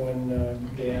back to when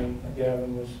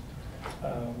Gavin was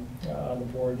on the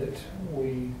board, that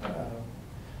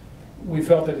we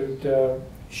felt that it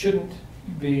shouldn't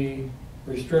be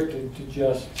restricted to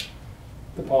just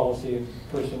the policy and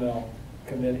personnel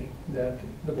committee, that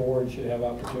the board should have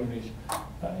opportunities,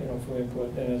 for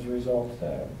input. And as a result,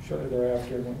 shortly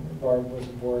thereafter, when Barb was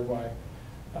aboard,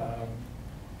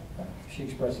 she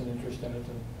expressed an interest in it,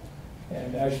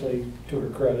 and actually, to her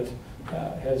credit,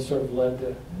 has sort of led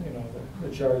the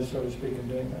charge, so to speak, in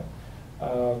doing that.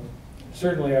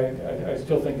 Certainly, I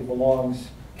still think it belongs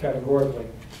categorically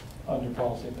under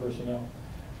policy and personnel.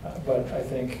 But I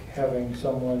think having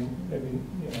someone maybe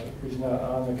who's not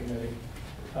on the committee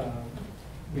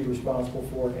be responsible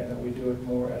for it, and that we do it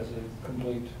more as a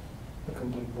complete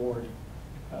board,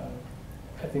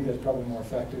 I think that's probably more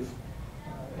effective,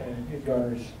 and it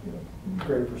garners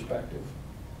greater perspective.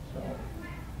 So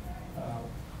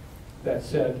that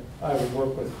said, I would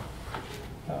work with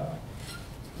Barb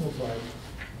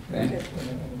in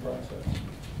the process.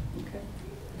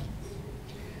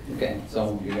 Okay,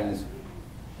 so you guys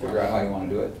figure out how you want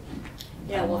to do it?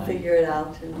 Yeah, we'll figure it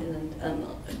out.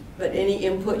 But any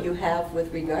input you have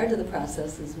with regard to the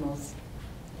process is most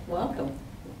welcome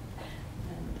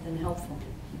and helpful.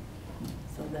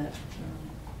 So that.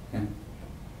 Yeah.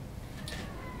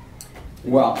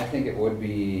 Well, I think it would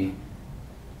be.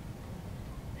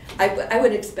 I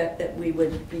would expect that we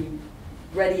would be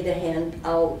ready to hand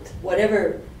out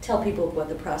whatever, tell people what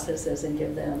the process is and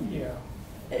give them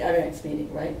at our next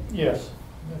meeting, right? Yes.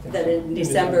 That in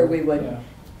December we would,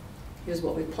 here's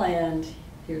what we planned,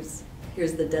 here's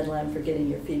the deadline for getting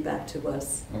your feedback to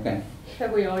us. Okay.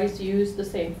 Have we always used the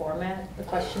same format, the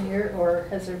questionnaire, or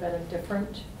has there been a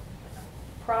different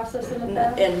process in the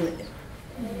past?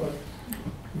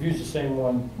 We've used the same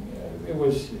one. It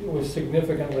was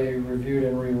significantly reviewed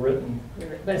and rewritten.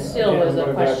 But it still was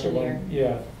a questionnaire.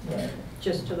 Yeah. Right.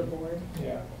 Just to the board.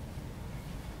 Yeah.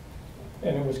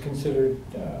 And it was considered,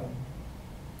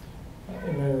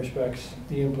 in many respects,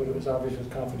 the input was obviously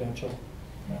confidential.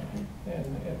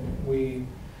 And we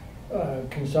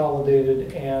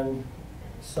consolidated and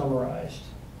summarized.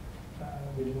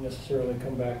 We didn't necessarily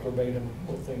come back verbatim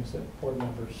with things that board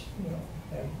members,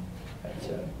 had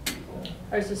said.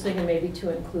 I was just thinking maybe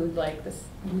to include like this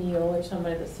Neil or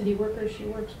somebody, the city workers she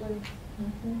works with.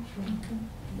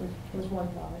 Was one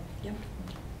thought. Yep.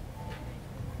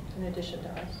 In addition to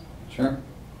us. Sure.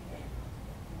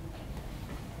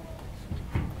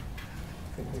 I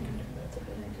think we can do that. That's a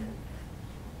good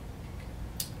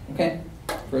idea. Okay.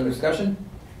 Further discussion?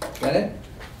 Got it?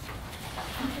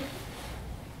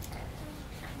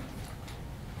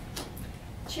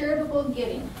 Charitable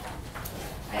giving.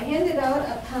 I handed out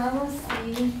a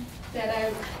policy that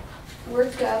I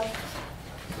worked up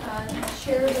on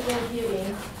charitable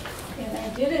giving, and I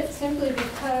did it simply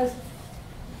because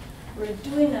we're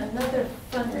doing another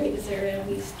fundraiser and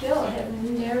we still have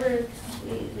never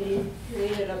completely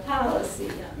created a policy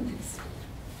on this.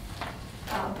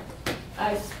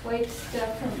 I swiped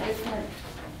stuff from different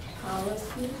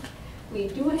policies. We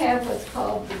do have what's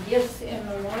called the Gifts and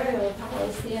Memorial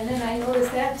Policy, and then I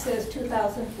noticed that says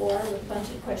 2004 with a bunch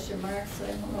of question marks, so I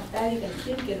don't know if that even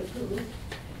did get approved.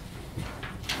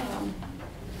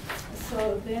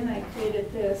 So then I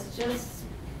created this just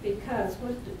because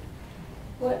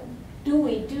what do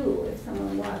we do if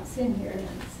someone walks in here and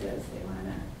says they want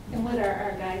to, and what are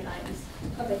our guidelines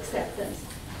of acceptance?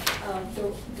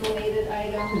 donated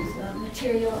items,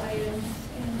 material items,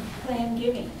 and planned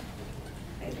giving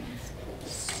items.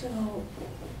 So,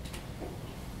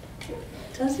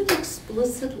 does it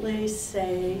explicitly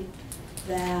say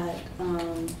that,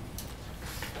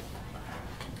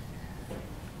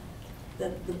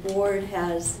 that the board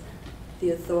has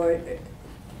the authority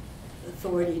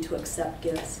to accept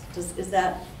gifts? Is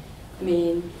that, I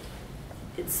mean,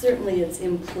 it's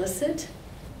implicit,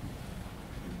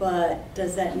 but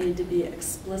does that need to be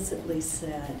explicitly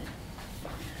said?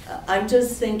 I'm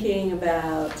just thinking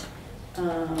about,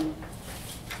 and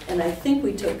I think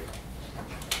we took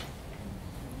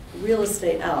real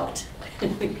estate out,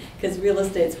 because real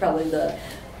estate's probably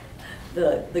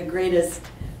the greatest,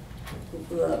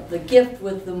 the gift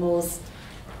with the most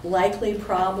likely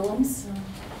problems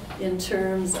in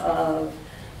terms of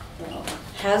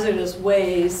hazardous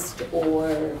waste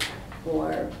or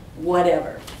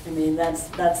whatever. I mean, that's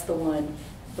the one.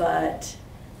 But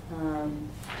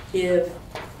if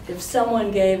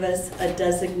someone gave us a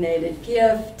designated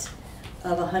gift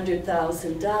of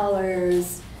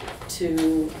 $100,000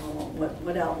 to,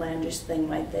 what outlandish thing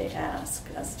might they ask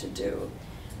us to do?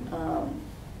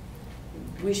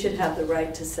 We should have the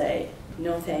right to say,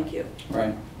 no, thank you.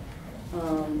 Right.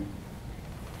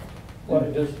 Well,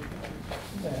 it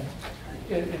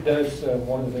does,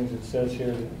 one of the things it says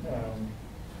here,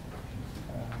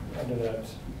 under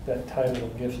that title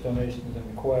of gifts, donations, and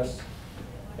requests,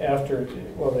 after,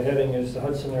 well, the heading is the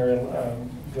Hudson area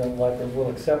Joint Library will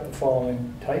accept the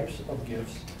following types of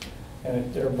gifts,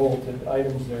 and there are bulleted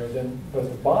items there. Then, but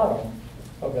at the bottom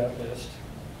of that list,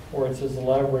 where it says the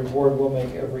library board will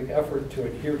make every effort to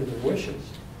adhere to their wishes,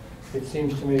 it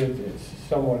seems to me that it's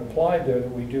somewhat implied there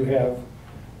that we do have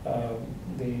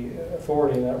the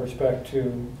authority in that respect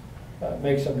to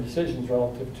make some decisions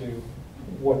relative to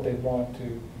what they want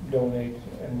to donate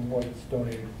and what it's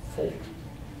donated for.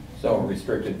 So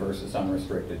restricted versus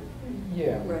unrestricted.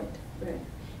 Yeah. Right, right.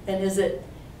 And does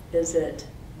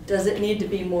it need to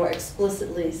be more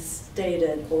explicitly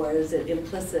stated, or is it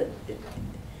implicit?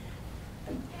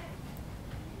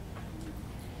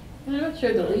 I'm not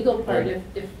sure the legal part.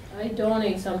 If I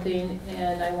donate something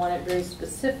and I want it very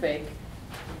specific,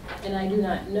 and I do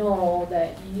not know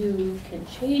that you can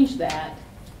change that,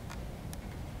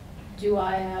 do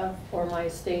I have, or my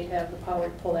estate have the power to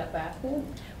pull that back then?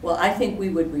 Well, I think we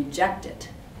would reject it.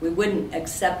 We wouldn't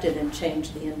accept it and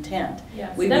change the intent.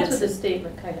 Yeah, we so that's would what the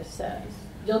statement kind of says.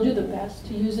 You'll do the best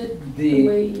to use it The- the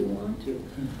way you want to.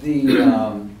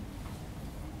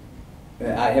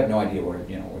 I have no idea where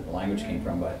the language came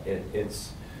from, but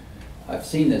it's I've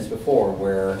seen this before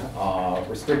where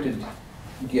restricted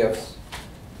gifts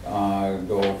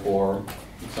go for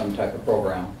some type of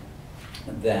program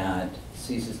that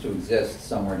ceases to exist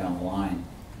somewhere down the line,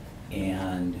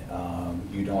 and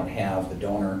you don't have the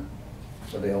donor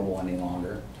available any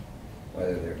longer,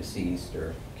 whether they're deceased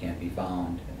or can't be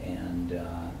found, and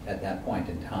at that point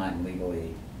in time,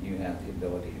 legally, you have the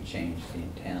ability to change the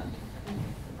intent,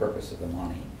 the purpose of the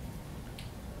money.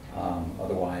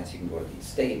 Otherwise, you can go to the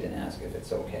estate and ask if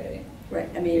it's okay. Right,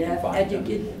 I mean, can find as you them.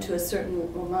 get to a certain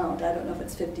amount, I don't know if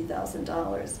it's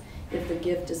 $50,000, if the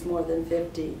gift is more than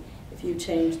 50, if you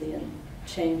change the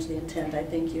intent, I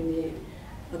think you need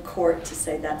a court to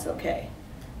say that's okay,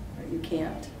 or you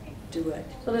can't do it.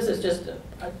 So this is just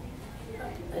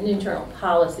an internal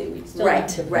policy we still Right,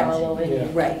 have to right. follow. And Yeah.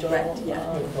 Right, don't,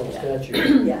 yeah. No Yeah.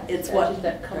 statute. Yeah, it's what, statutes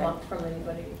that come right, up from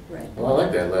anybody. right. Well, I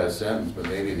like that last sentence, but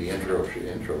maybe the intro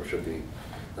should be,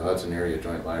 the Hudson Area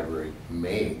Joint Library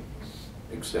may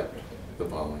accept the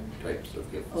following types of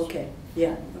gifts. Okay,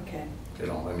 yeah, okay, You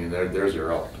know, I mean, there's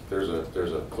your out, there's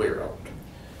a clear out.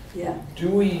 yeah. Do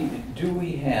we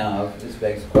have, this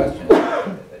begs the question,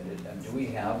 do we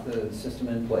have the system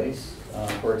in place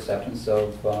for acceptance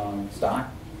of stock,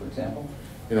 for example?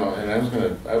 You know, and I was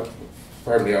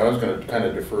gonna kind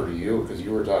of defer to you, because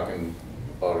you were talking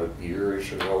about a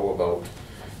year-ish ago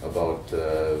about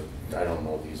I don't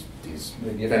know, these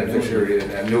The gift beneficiary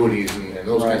annuities and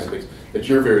those kinds of things, that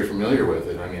you're very familiar with.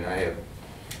 And I mean, I have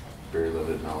very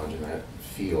limited knowledge in that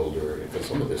field, or if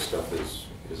some of this stuff is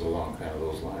along kind of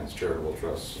those lines, charitable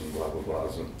trusts and blah, blah,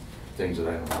 blahs, and things that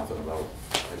I know nothing about.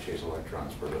 I chase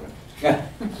electrons for a living.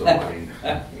 So, I mean,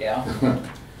 Yeah.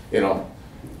 you know,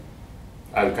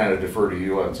 I would kind of defer to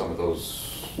you on some of those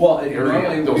Normally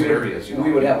areas, you know.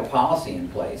 we would have a policy in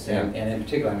place, and Yeah. in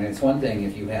particular, I mean, it's one thing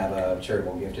if you have a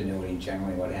charitable gift annuity.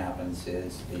 Generally, what happens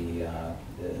is we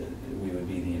would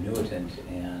be the annuitant,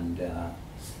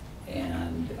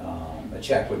 and a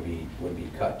check would be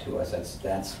cut to us.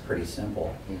 That's pretty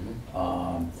simple.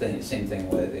 Same thing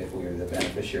with if we were the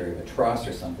beneficiary of a trust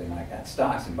or something like that.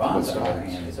 Stocks and bonds, on the other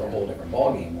hand, is a whole different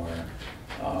ballgame where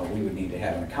we would need to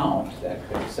have an account that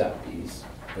could accept these.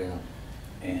 Yeah.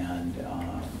 And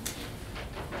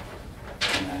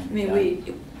I mean,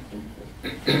 we,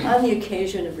 on the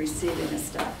occasion of receiving a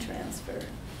stock transfer,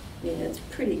 I mean, it's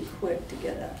pretty quick to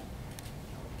get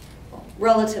well,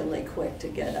 relatively quick to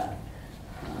get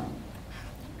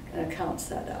an account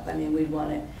set up. I mean, we'd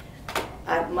want it,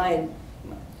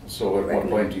 So at what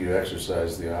point do you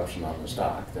exercise the option on the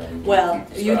stock? Then well, keep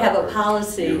the you stock, have a or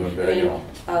policy. you and I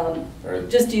mean, Or-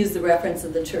 just to use the reference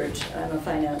of the church, I'm a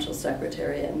financial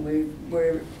secretary, and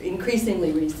we're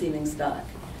increasingly receiving stock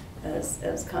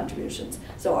as contributions.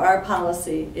 So our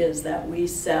policy is that we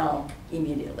sell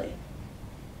immediately.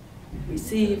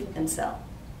 Receive and sell.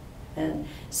 And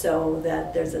so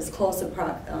that there's this close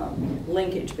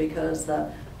linkage, because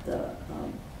the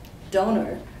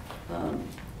donor,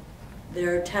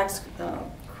 their tax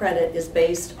credit is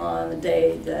based on the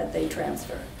day that they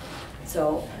transfer.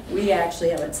 So we actually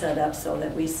have it set up so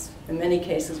that in many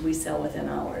cases, we sell within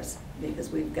hours, because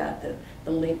we've got the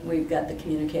link, we've got the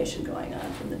communication going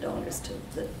on from the donors to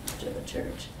the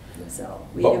church. So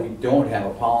we don't have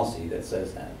a policy that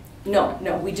says that. No,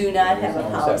 we do not have a There's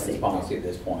no policy. acceptance policy at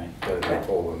this point. But they're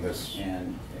told in this,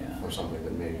 And, yeah. or something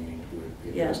that maybe need to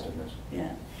be Yeah. addressed in this.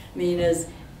 Yeah, I mean, as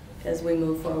we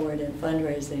move forward in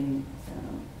fundraising,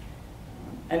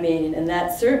 I mean, and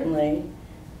that certainly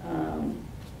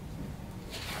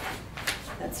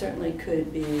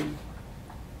could be,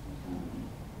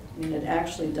 I mean, it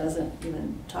actually doesn't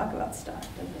even talk about stock,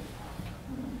 does it?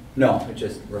 No, it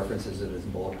just references it as a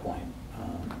bullet point.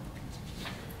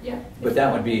 Yeah. But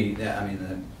that would be, I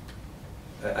mean,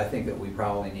 I think that we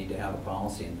probably need to have a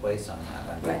policy in place on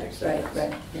that. on Right,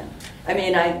 acceptance. yeah. I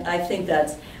mean, I think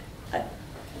that's,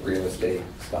 Real estate,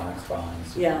 stocks,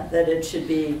 bonds. yeah, that it should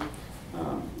be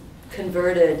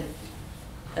converted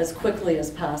as quickly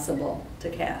as possible to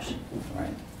cash.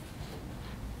 Right.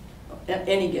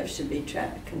 Any gift should be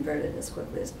converted as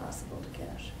quickly as possible to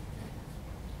cash.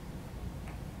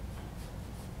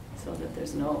 So that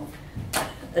there's no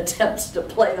attempts to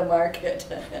play the market.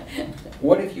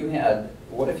 What if you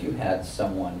had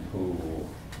someone who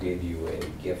gave you a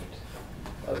gift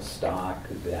of stock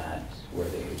where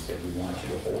they said, we want you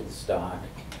to hold the stock,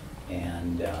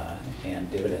 and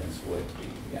dividends would be,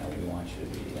 we want you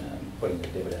to be putting the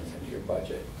dividends into your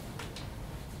budget?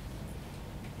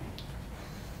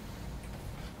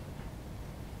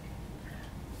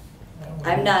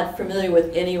 I'm not familiar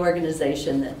with any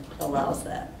organization that allows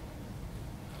that.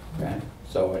 Okay,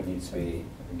 so it needs to be,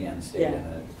 again, stated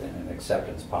in an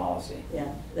acceptance policy.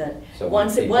 Yeah, that So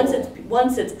once when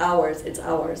it's ours, it's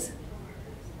ours.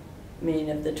 I mean,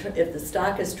 if the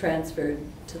stock is transferred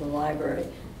to the library,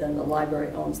 then the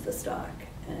library owns the stock,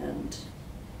 and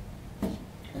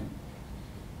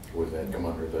Would that come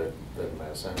under that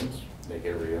last sentence? Make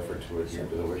every effort to adhere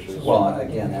to the wishes? Well,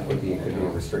 again, that could be a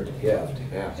restricted gift.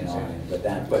 Yeah,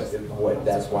 But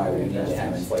that's why we need to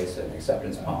have in place an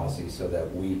acceptance policy, so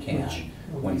that we can,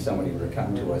 when somebody were to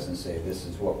come to us and say, this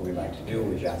is what we'd like to do,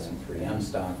 we've got some 3M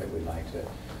stock that we'd like to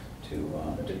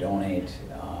donate,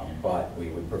 but we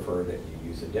would prefer that you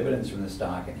use the dividends from the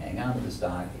stock and hang on to the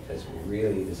stock, because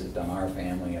this has done our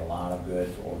family a lot of good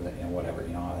for whatever,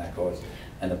 how that goes.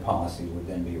 And the policy would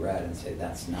then be read and say,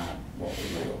 that's not what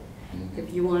we do.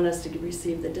 if you want us to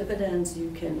receive the dividends,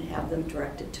 you can have them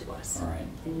directed to us. All right.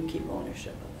 And you keep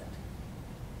ownership of it.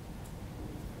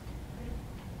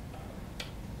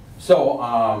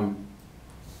 So,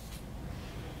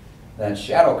 that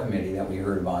shadow committee that we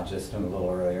heard about just a little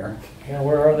earlier. Yeah,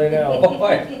 where are they now?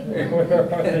 Boy,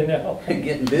 Where are they now?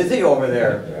 getting busy over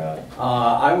there. Yeah.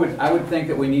 I would think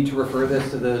that we need to refer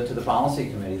this to the policy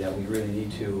committee, that we really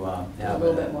need to A have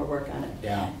little bit more work on it.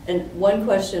 Yeah. And one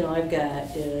question I've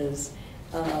got is,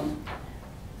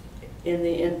 in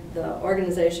the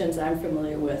organizations I'm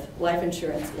familiar with, life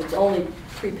insurance, it's only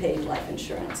prepaid life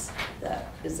insurance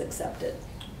that is accepted.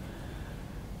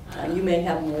 You may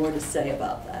have more to say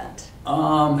about that.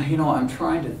 I'm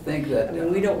trying to think that. I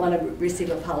mean, we don't want to receive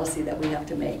a policy that we have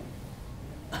to make.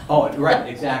 Oh, right,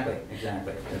 exactly.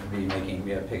 It'd be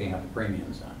picking up the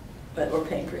premiums on. But we're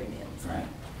paying premiums. Right.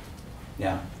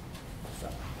 Yeah. So,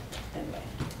 anyway.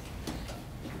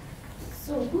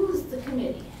 So who's the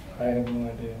committee? I have no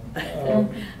idea.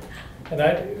 And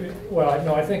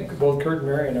I think both Kurt and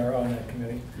Marion are on that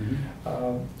committee.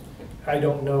 Mm-hmm. I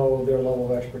don't know their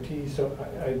level of expertise, so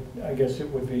I guess it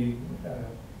would be,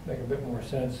 make a bit more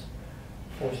sense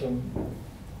for some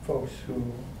folks who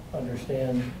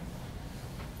understand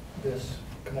this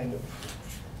kind of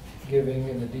giving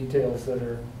and the details that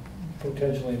are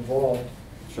potentially involved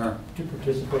Sure. to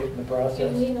participate in the And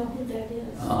process. we know who that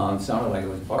is. Sounded like it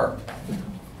was Barb.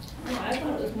 No, I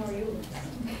thought it was more you.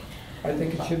 I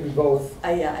think it should be both.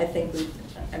 Yeah, I think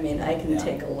I mean, I can Yeah.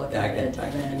 take a look Yeah, I at can- it, I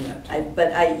can do and that too.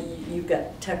 but you've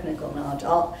got technical knowledge.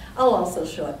 I'll also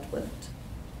show it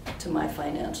to my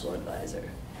financial advisor.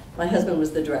 My husband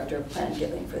was the director of plan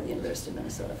giving for the University of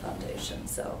Minnesota Foundation,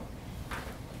 so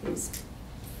he's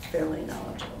fairly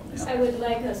knowledgeable in this. I would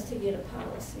like us to get a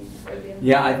policy for the.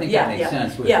 Yeah, I think Yeah, that makes yeah.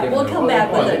 sense. with Yeah, giving we'll the- come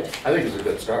back Well, with I it. think- I think it's a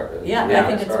good start. Yeah, I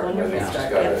think it's a I wonderful think it's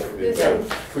start,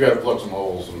 gotta- we gotta plug some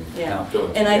holes and Yeah, fill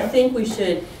in and some I gaps. think we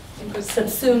should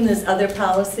subsume this other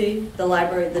policy, the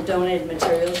library, the donated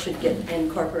materials should get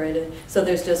incorporated. So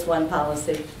there's just one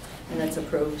policy, and it's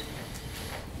approved.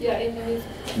 Yeah, in these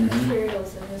Mhm.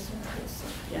 materials in this one. too, so.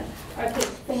 Yeah. Okay,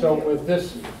 thank So you. with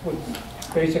this, with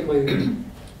basically,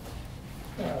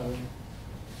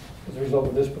 as a result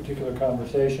of this particular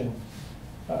conversation,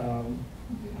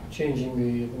 changing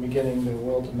the beginning, the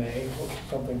will to may, was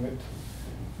something that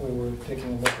we were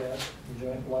taking a look at. The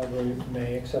joint library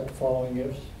may accept the following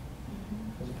gifts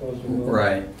as opposed to will.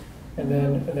 Right. And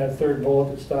then in that third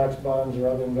bullet, that stocks, bonds, or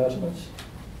other investments,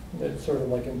 that's sort of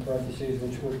like in parentheses,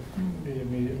 which would be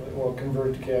immediately, or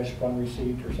convert to cash upon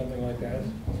receipt or something like that.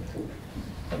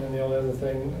 And then the only other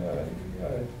thing,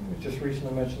 we just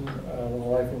recently mentioned, the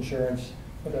life insurance,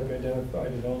 but I've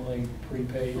identified it only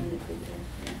prepaid.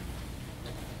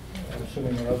 I'm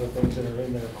assuming there are other things that are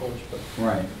in there, of course, but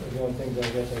Right. the only things I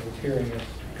guess I was hearing in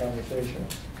conversation.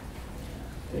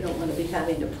 We don't want to be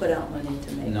having to put out money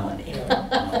to make No. money. No.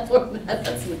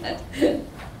 That's not. Okay.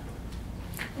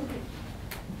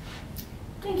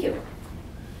 Thank you.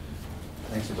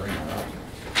 Thanks for bringing that up.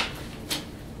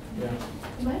 Yeah.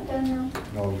 Am I done now?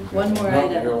 No, you One more No,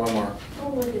 item. you got one more. Oh,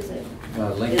 what is it?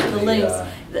 Link It's to the the, links.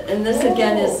 And this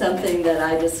again is Oh. something that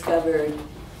I discovered.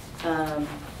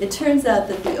 It turns out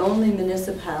that the only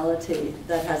municipality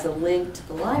that has a link to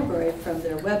the library from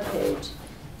their webpage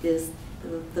is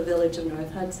the village of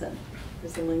North Hudson.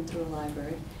 There's a link to the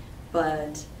library.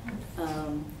 But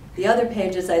the other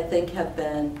pages, I think, have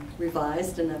been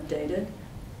revised and updated.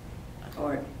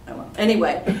 Or,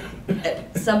 anyway,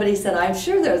 somebody said, I'm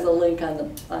sure there's a link on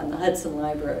the Hudson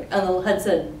library, on the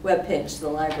Hudson webpage to the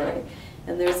library.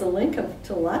 And there's a link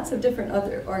to lots of different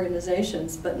other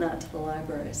organizations, but not to the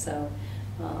library. So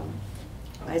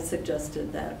I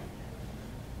suggested that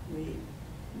we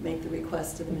make the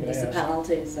request to the We can ask.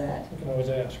 municipalities that We can always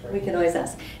ask, right? we can always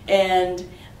ask. And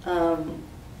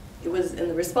and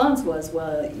the response was,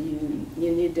 well, you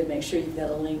need to make sure you've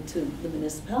got a link to the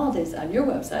municipalities on your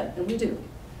website, and we do.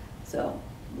 So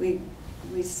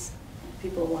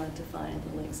people wanted to find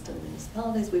the links to the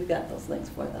municipalities, we've got those links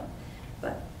for them.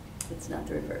 But it's not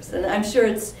the reverse. And I'm sure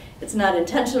it's not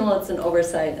intentional, it's an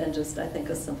oversight, and just, I think,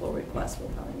 a simple request will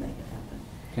probably make it happen.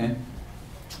 Okay.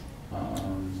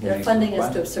 They're Next funding us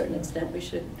request? to a certain extent, we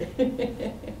should. Would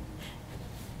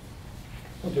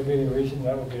there be any reason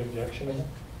that would be objectionable?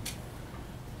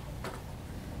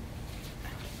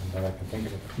 That I can think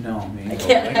of. No, me. I neither.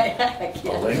 can't, I A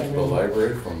can't. link to the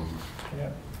library Yeah,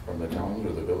 from the town to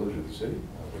the village or the city?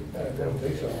 I don't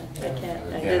think so. I Yeah.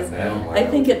 can't. I I can't just- imagine why I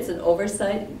that think would- it's an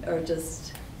oversight, or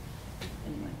just,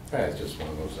 anyway. Yeah, it's just one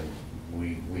of those things,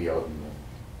 we out in the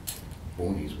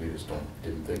boonies, we just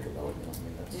didn't think about, you know, I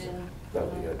mean, Yeah.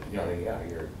 that'd be, you know, yeah,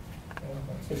 you're,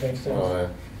 Yeah, it makes sense.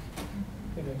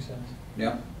 It makes sense.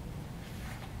 Yep.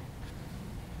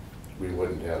 we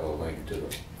wouldn't have a link to the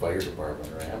fire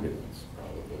department or ambulance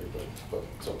probably, but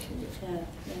something, Yeah,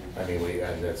 I mean, we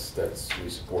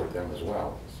support them as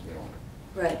well, you know,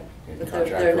 right. in But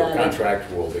they're not.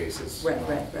 contractual basis. you Right,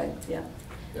 know. right, yeah.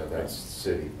 Yeah, that's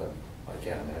city, but I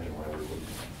can't imagine why we wouldn't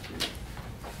be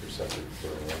receptive for a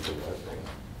link to that thing.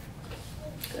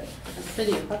 Good. The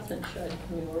city of Hudson should, I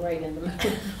mean, we're right in the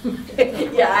middle.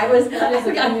 Yeah, I was, That is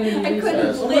a community I couldn't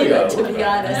resource. believe it, to be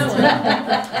Yeah.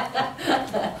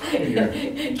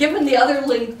 honest. Given the other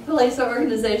place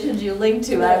organizations you link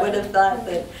to, I would have thought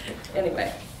that,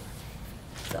 anyway.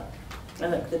 So, I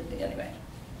think that, anyway.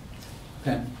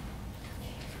 Okay.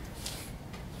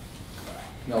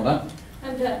 You all done?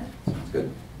 I'm done. Sounds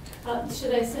good.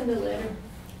 Should I send a letter?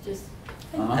 Just,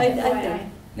 Uh-huh. I FYI. think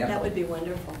Yep. that would be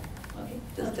wonderful. okay.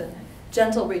 Just a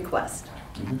gentle request.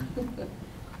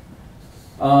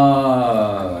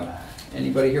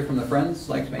 Anybody here from the Friends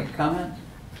like to make a comment?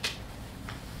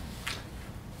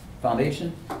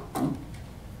 Foundation? No?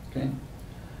 Okay.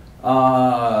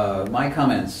 My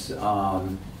comments,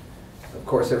 of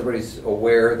course, everybody's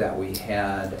aware that we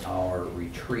had our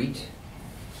retreat,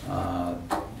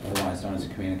 otherwise known as a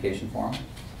communication forum,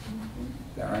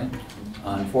 Is that right?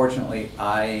 Unfortunately,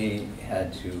 I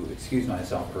had to excuse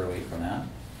myself early from that,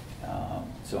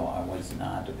 so I was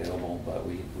not available, but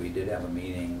we did have a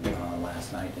meeting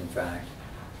last night, in fact,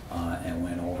 and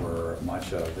went over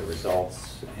much of the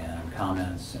results and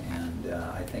comments, and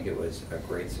I think it was a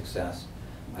great success.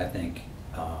 I think,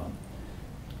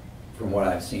 from what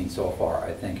I've seen so far,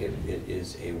 I think it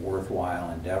is a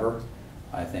worthwhile endeavor.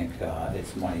 I think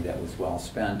it's money that was well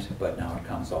spent, but now it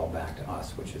comes all back to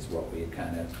us, which is what we had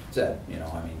kind of said. You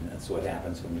know, I mean, that's what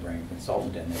happens when you bring a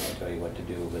consultant in. They will tell you what to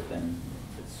do, but then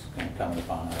it's kind of coming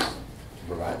upon us to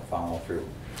provide follow through.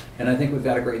 And I think we've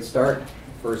got a great start.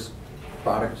 First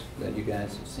product that you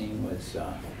guys have seen was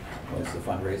the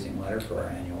fundraising letter for our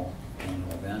annual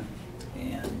event,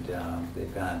 and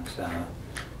they've got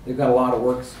a lot of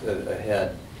work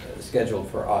ahead scheduled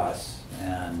for us,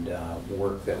 and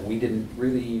work that we didn't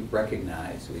really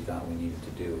recognize we thought we needed to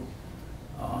do.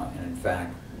 And in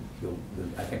fact,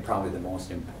 I think probably the most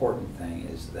important thing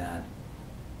is that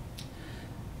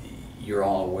you're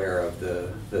all aware of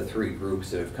the three groups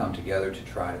that have come together to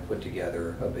try to put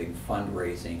together a big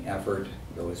fundraising effort,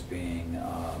 those being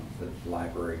the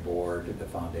library board, the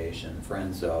foundation,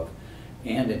 Friends of,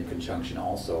 and in conjunction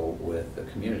also with the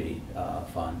community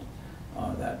fund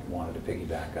that wanted to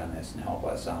piggyback on this and help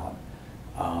us out.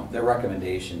 Their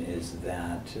recommendation is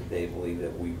that they believe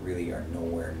that we really are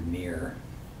nowhere near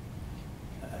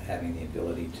having the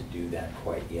ability to do that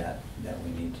quite yet, that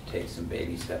we need to take some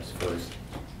baby steps first,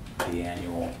 the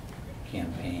annual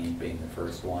campaign being the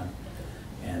first one,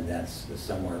 and that's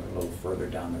somewhere a little further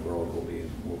down the road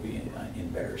we'll be in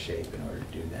better shape in order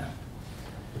to do that.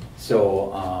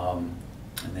 So,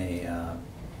 and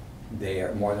they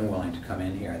are more than willing to come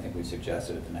in here. I think we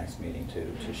suggested at the next meeting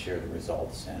to share the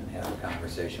results and have a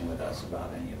conversation with us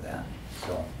about any of that.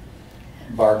 So,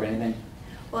 Barb, anything?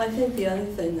 Well, I think the other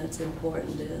thing that's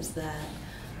important is that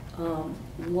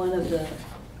one of the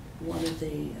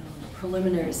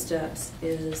preliminary steps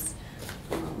is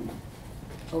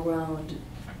around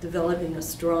developing a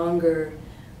stronger,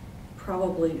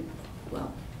 probably,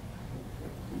 well,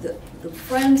 the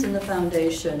Friends and the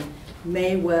Foundation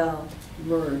may well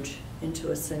merge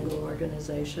into a single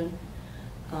organization,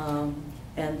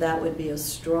 and that would be a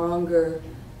stronger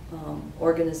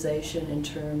organization in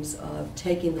terms of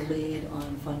taking the lead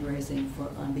on fundraising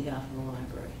on behalf of the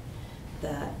library.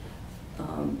 That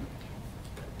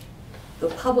the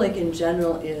public in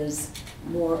general is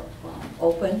more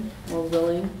open, more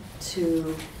willing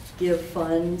to give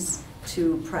funds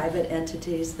to private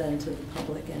entities than to the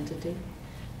public entity,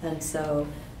 and so,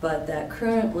 but that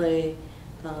currently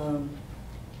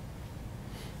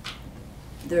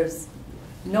there's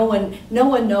no one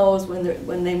knows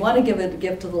when they want to give a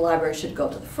gift to the library, should go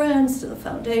to the Friends, to the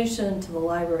Foundation, to the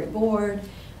library board,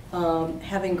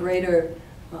 having greater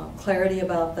clarity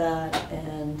about that,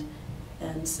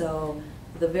 and so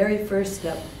the very first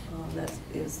step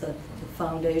is that the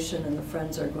Foundation and the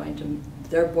Friends are going to,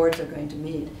 their boards are going to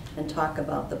meet and talk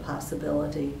about the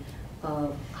possibility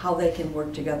of how they can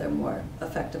work together more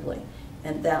effectively.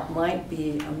 And that might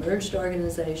be a merged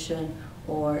organization,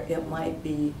 or it might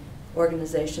be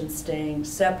organizations staying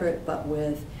separate but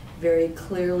with very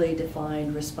clearly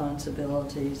defined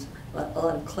responsibilities, a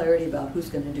lot of clarity about who's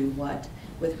going to do what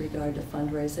with regard to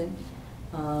fundraising.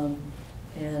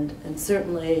 And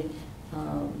certainly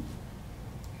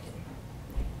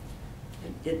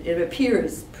it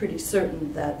appears pretty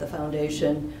certain that the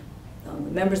foundation,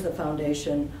 the members of the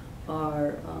foundation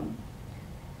are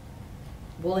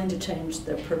willing to change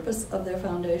the purpose of their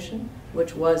foundation,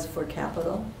 which was for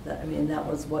capital. That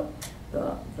was what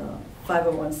the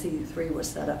 501c3 was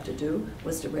set up to do,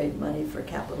 was to raise money for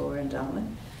capital or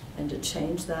endowment, and to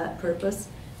change that purpose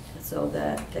so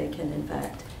that they can in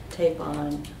fact take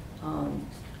on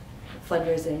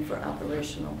fundraising for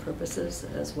operational purposes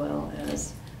as well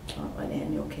as an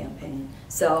annual campaign.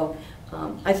 So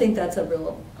I think that's a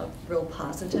real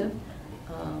positive.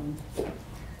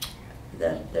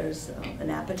 That there's an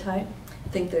appetite. I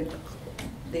think that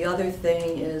the other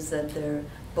thing is that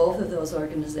both of those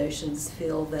organizations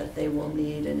feel that they will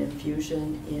need an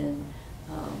infusion in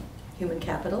human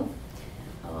capital,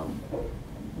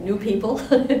 new people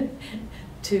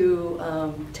to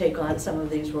take on some of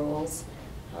these roles.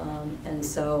 And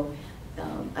so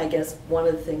I guess one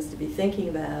of the things to be thinking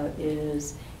about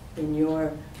is in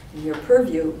your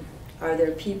purview, are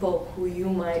there people who you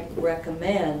might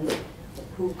recommend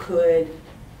who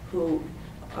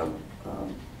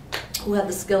have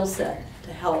the skill set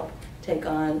to help take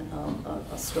on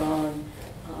a strong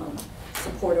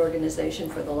support organization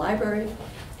for the library?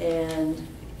 And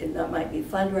that might be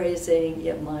fundraising,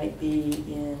 it might be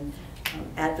in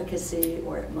advocacy,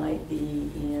 or it might be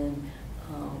in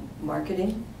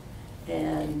marketing.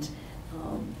 And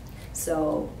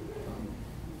so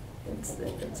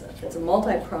it's a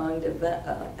multi-pronged event,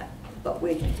 but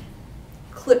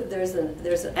there's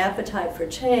an appetite for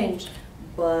change,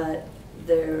 but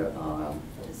there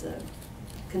is a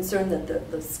concern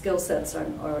that the skill sets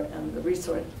and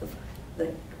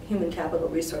the human capital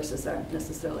resources aren't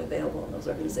necessarily available in those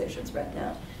organizations right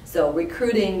now. So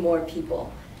recruiting more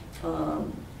people,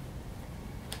 and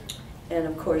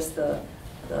of course the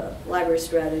Library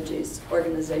Strategies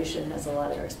organization has a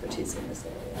lot of expertise in this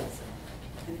area. So,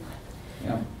 anyway.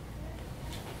 Yeah.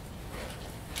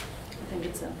 I think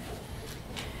it's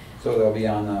So they'll be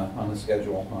on the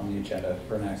schedule, on the agenda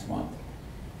for next month.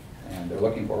 And they're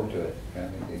looking forward to it. I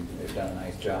mean, they've done a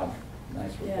nice job,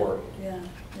 nice report. Yeah.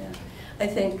 I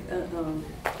think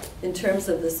in terms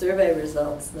of the survey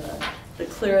results, the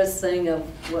clearest thing of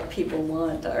what people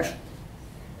want are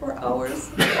 4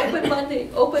 hours. Open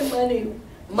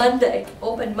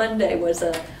Monday was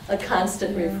a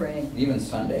constant refrain. Even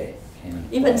Sunday came in.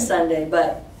 Even Sunday,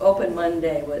 but open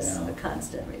Monday was a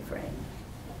constant refrain.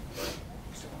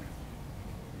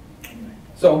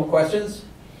 So, questions?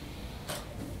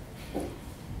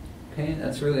 Okay,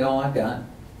 that's really all I've got.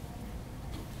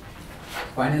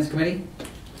 Finance Committee?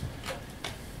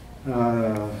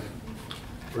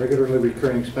 Regularly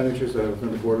recurring expenditures that are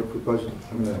within the board approved budget.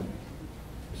 I'm going to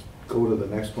go to the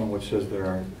next one, which says there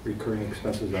are recurring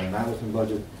expenses that are not within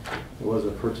budget. There was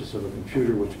a purchase of a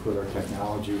computer which put our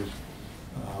technology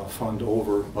fund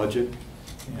over budget,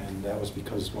 and that was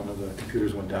because one of the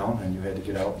computers went down and you had to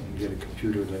get out and get a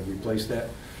computer to replace that.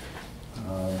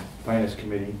 Finance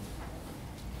Committee,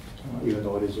 even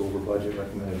though it is over budget,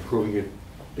 recommended approving it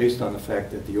based on the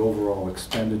fact that the overall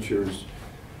expenditures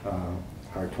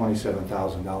are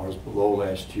 $27,000 below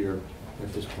last year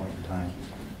at this point in time.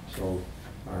 So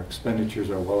our expenditures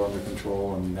are well under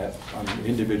control, and that on an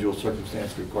individual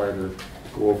circumstance required to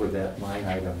go over that line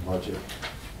item budget.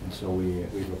 And so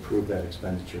we've approved that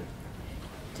expenditure.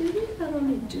 Did we not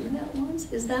only do that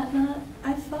once? Is that not?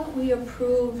 I thought we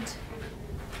approved.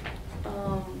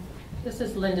 This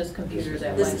is Linda's computer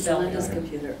that This went is down. Linda's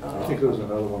computer. Oh. I think there was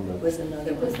another one that. Was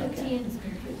another It was one. the Okay. teens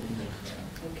computer.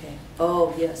 Okay.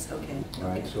 Oh, yes, okay. All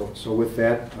right, Okay. so with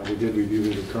that, we did review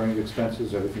the recurring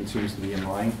expenses. Everything seems to be in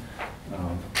line.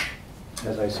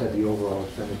 As I said, the overall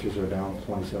expenditures are down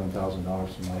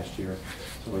 $27,000 from last year,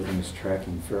 so everything is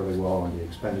tracking fairly well on the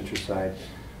expenditure side.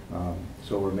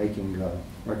 So we're making a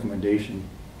recommendation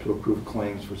to approve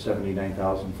claims for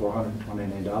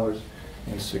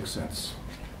 $79,429.06.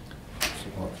 So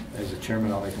as a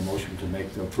chairman, I'll make a motion to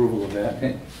make the approval of that.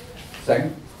 Okay.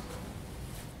 Second?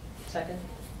 Second.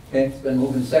 Okay, it's been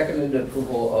moved and seconded,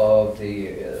 approval of the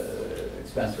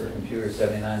expense for a computer,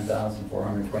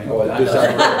 $79,420. Oh, I'm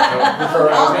sorry. I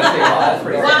was going to say, wow, that's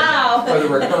pretty Wow. good. For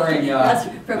the recurring. That's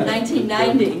from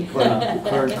 1990.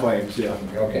 Current claims, yeah.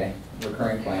 Okay,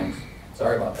 recurring claims.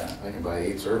 Sorry about that. I can buy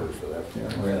 8 servers for that.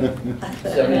 Yeah. Really.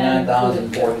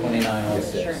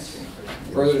 $79,429.06.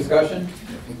 Further discussion?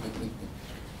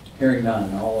 Hearing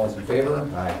none. All those in favor?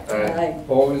 Aye. Aye.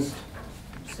 Opposed?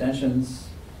 Abstentions?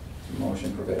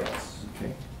 Motion prevails.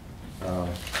 Okay.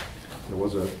 There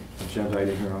was a agenda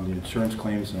item here on the insurance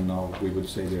claims, and all we would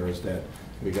say there is that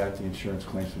we got the insurance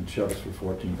claims from Chubbs for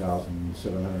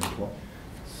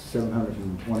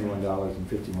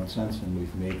 $14,721.51, and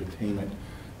we've made the payment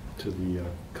to the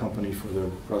company for the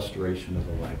restoration of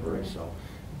the library. So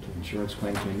the insurance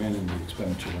claim came in and the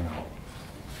expenditure went out.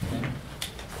 Okay.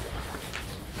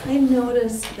 I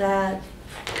noticed that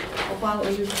while it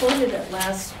was reported at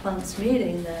last month's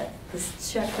meeting that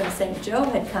this check from St. Joe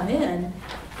had come in,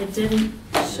 it didn't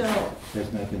show.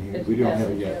 There's nothing here. We don't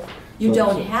have it yet. You So-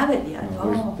 don't have it yet? No,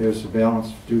 Oh. there's a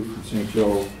balance due from St.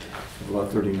 Joe of about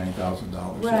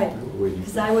 $39,000. Right, that we're waiting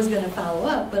because for. I was going to follow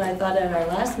up, but I thought at our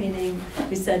last meeting,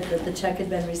 we said that the check had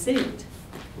been received.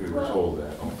 We were told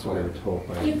that. That's what I was told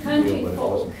by You Neil, country but it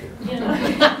folk, wasn't there. you know.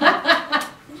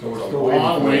 So we're A still waiting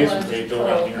long for ways it. from St. Joe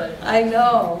down here. I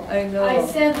know. I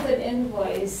sent the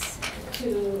invoice to,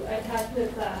 I talked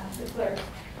with the clerk.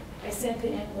 I sent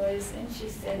the invoice, and she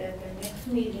said at their next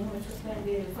meeting, which was going to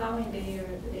be the following day or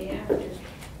the day after,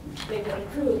 they would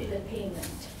approve the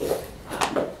payment.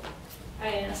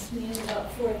 I asked me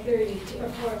about 4:30 or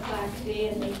 4 o'clock today,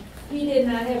 and he did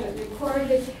not have it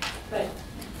recorded, but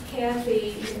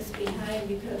Kathy is behind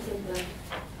because of the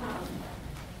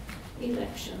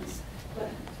elections. But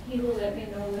he will let me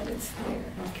know when it's there.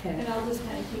 Okay, And I'll just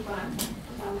kind of keep on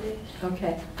about it.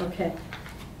 okay, okay.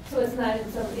 So it's not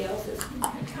in somebody else's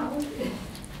account.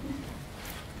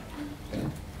 Okay.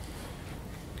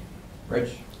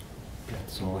 Rich?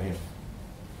 That's all I have.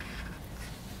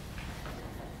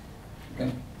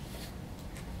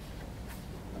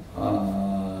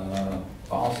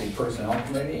 Policy Personnel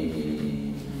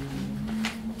Committee.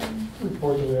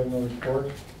 Report, do we have no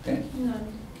report? Okay, None,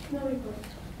 no report.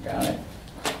 got it.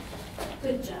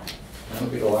 Good job. That'll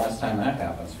be the last time that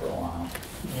happens for a while.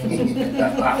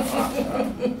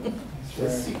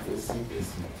 That's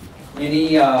right.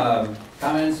 Any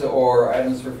comments or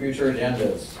items for future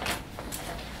agendas?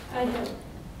 I have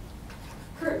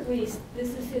Kurt Weiss,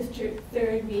 this is his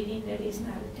third meeting that he's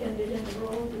not attended in a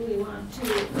row. Do we want to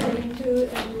put him to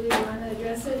it, and do we want to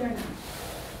address it or not?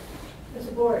 As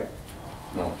a board?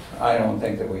 No. I don't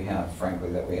think that we have,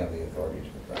 frankly, that we have the authority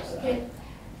to address that. Okay.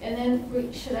 And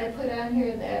then should I put on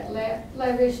here that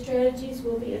library strategies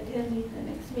will be attending the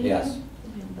next meeting? Yes.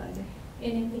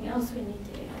 Anything else we need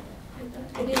to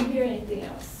add? I didn't hear anything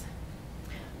else.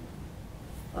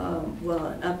 Well,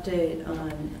 an update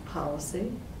on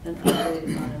policy, an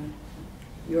update on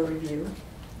your review.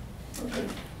 Okay.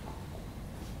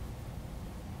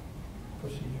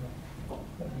 Procedural.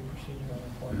 That'd be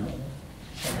procedural.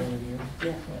 Review.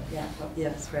 Yeah,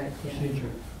 yes, right. yeah.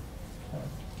 Procedure.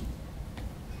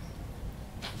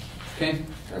 Okay.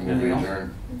 I'm going to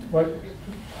adjourn. What,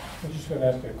 I'm just going to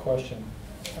ask a question.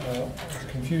 I was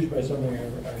confused by something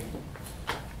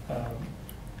I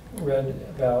read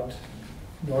about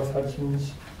North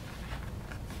Hudson's,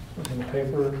 was in the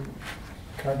paper,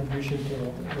 contribution to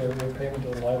their payment to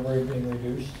the library being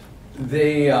reduced.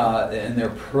 They, in their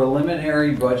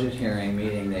preliminary budget hearing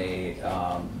meeting, they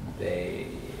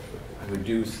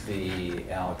reduced the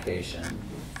allocation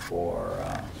for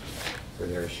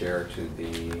their share to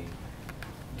the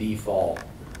default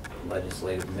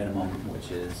legislative minimum,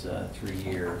 which is a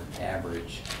 3-year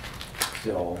average.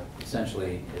 So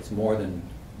essentially, it's more than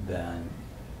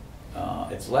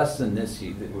it's less than this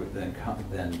year,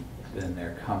 than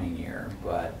their coming year,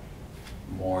 but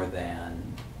more than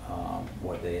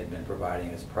what they had been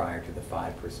providing us prior to the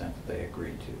 5% that they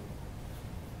agreed to.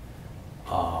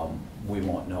 We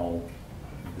won't know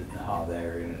how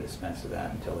they're going to dispense of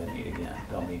that until they meet again.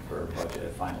 They'll meet for a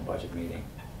final budget meeting,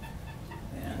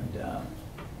 and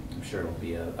I'm sure it'll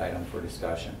be an item for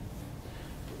discussion.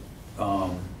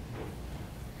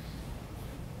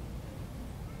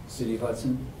 City of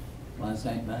Hudson, last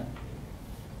night met?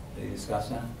 Did they discuss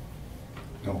that?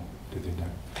 No, they did not.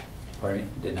 Pardon me?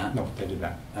 Did not? No, they did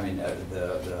not. I mean,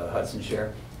 the Hudson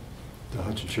share? The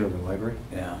Hudson share of the library?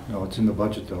 Yeah. No, it's in the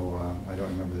budget though. I don't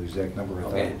remember the exact number. I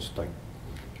thought Okay. it was like,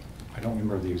 I don't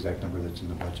remember the exact number that's in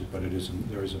the budget, but it is,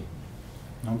 there is a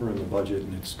number in the budget,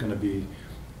 and it's going to be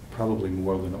probably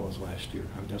more than it was last year.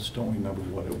 I just don't remember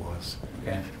what it was.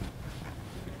 Okay.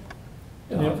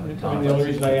 And the only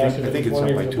reason I asked is I think it's it's up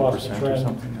wondering by if it's a possible 2% or trend.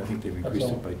 something. I think they've That's increased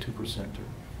all. it by 2%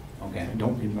 or, Okay. I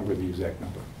don't remember the exact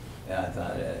number. Yeah, I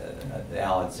thought,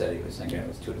 Al had said he was thinking it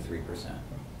was 2 to 3%.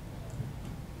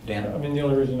 Dan? I mean, the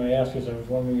only reason I asked is I was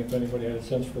wondering if anybody had a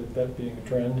sense for that being a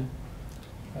trend.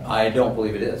 I don't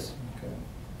believe it is. Okay.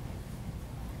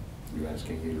 You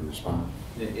asking me to respond?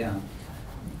 Yeah,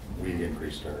 We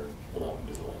increased our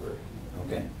allotment to the library.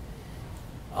 okay.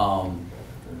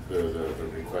 The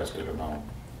requested amount,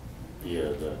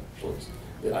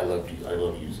 I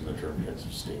love using the term heads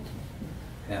of state.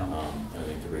 Yeah. I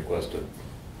think the requested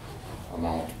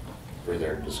amount for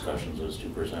their discussions was 2%.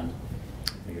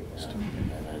 I think it was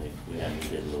And I think we had to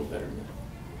get a little better than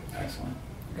that. Excellent.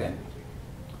 Okay.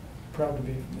 Proud to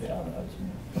be from the town of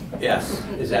Hudson. Yes.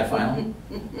 Is that final?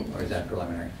 Or is that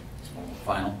preliminary?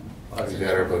 Final? We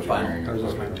got our budget Final. hearing, Ours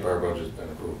is fine. our budget's been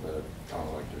approved by the town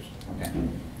electors. Okay,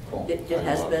 cool. It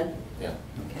has been? Yeah.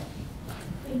 Okay.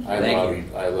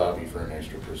 Thank you. I lobby for an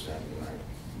extra percent, and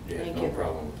I had Thank no you.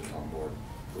 problem with the town board.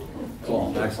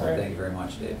 Cool, excellent. Thank you very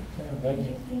much, Dave. Yeah, thank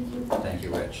you. Thank you. Thank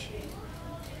you, Rich.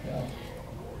 Yeah.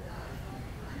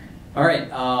 All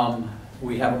right,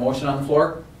 we have a motion on the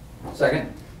floor.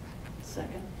 Second?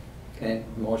 Second. Okay,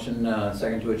 motion,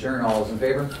 second to adjourn. All those in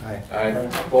favor? Aye. I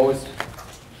Opposed?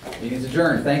 Meeting's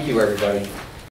adjourned. Thank you, everybody.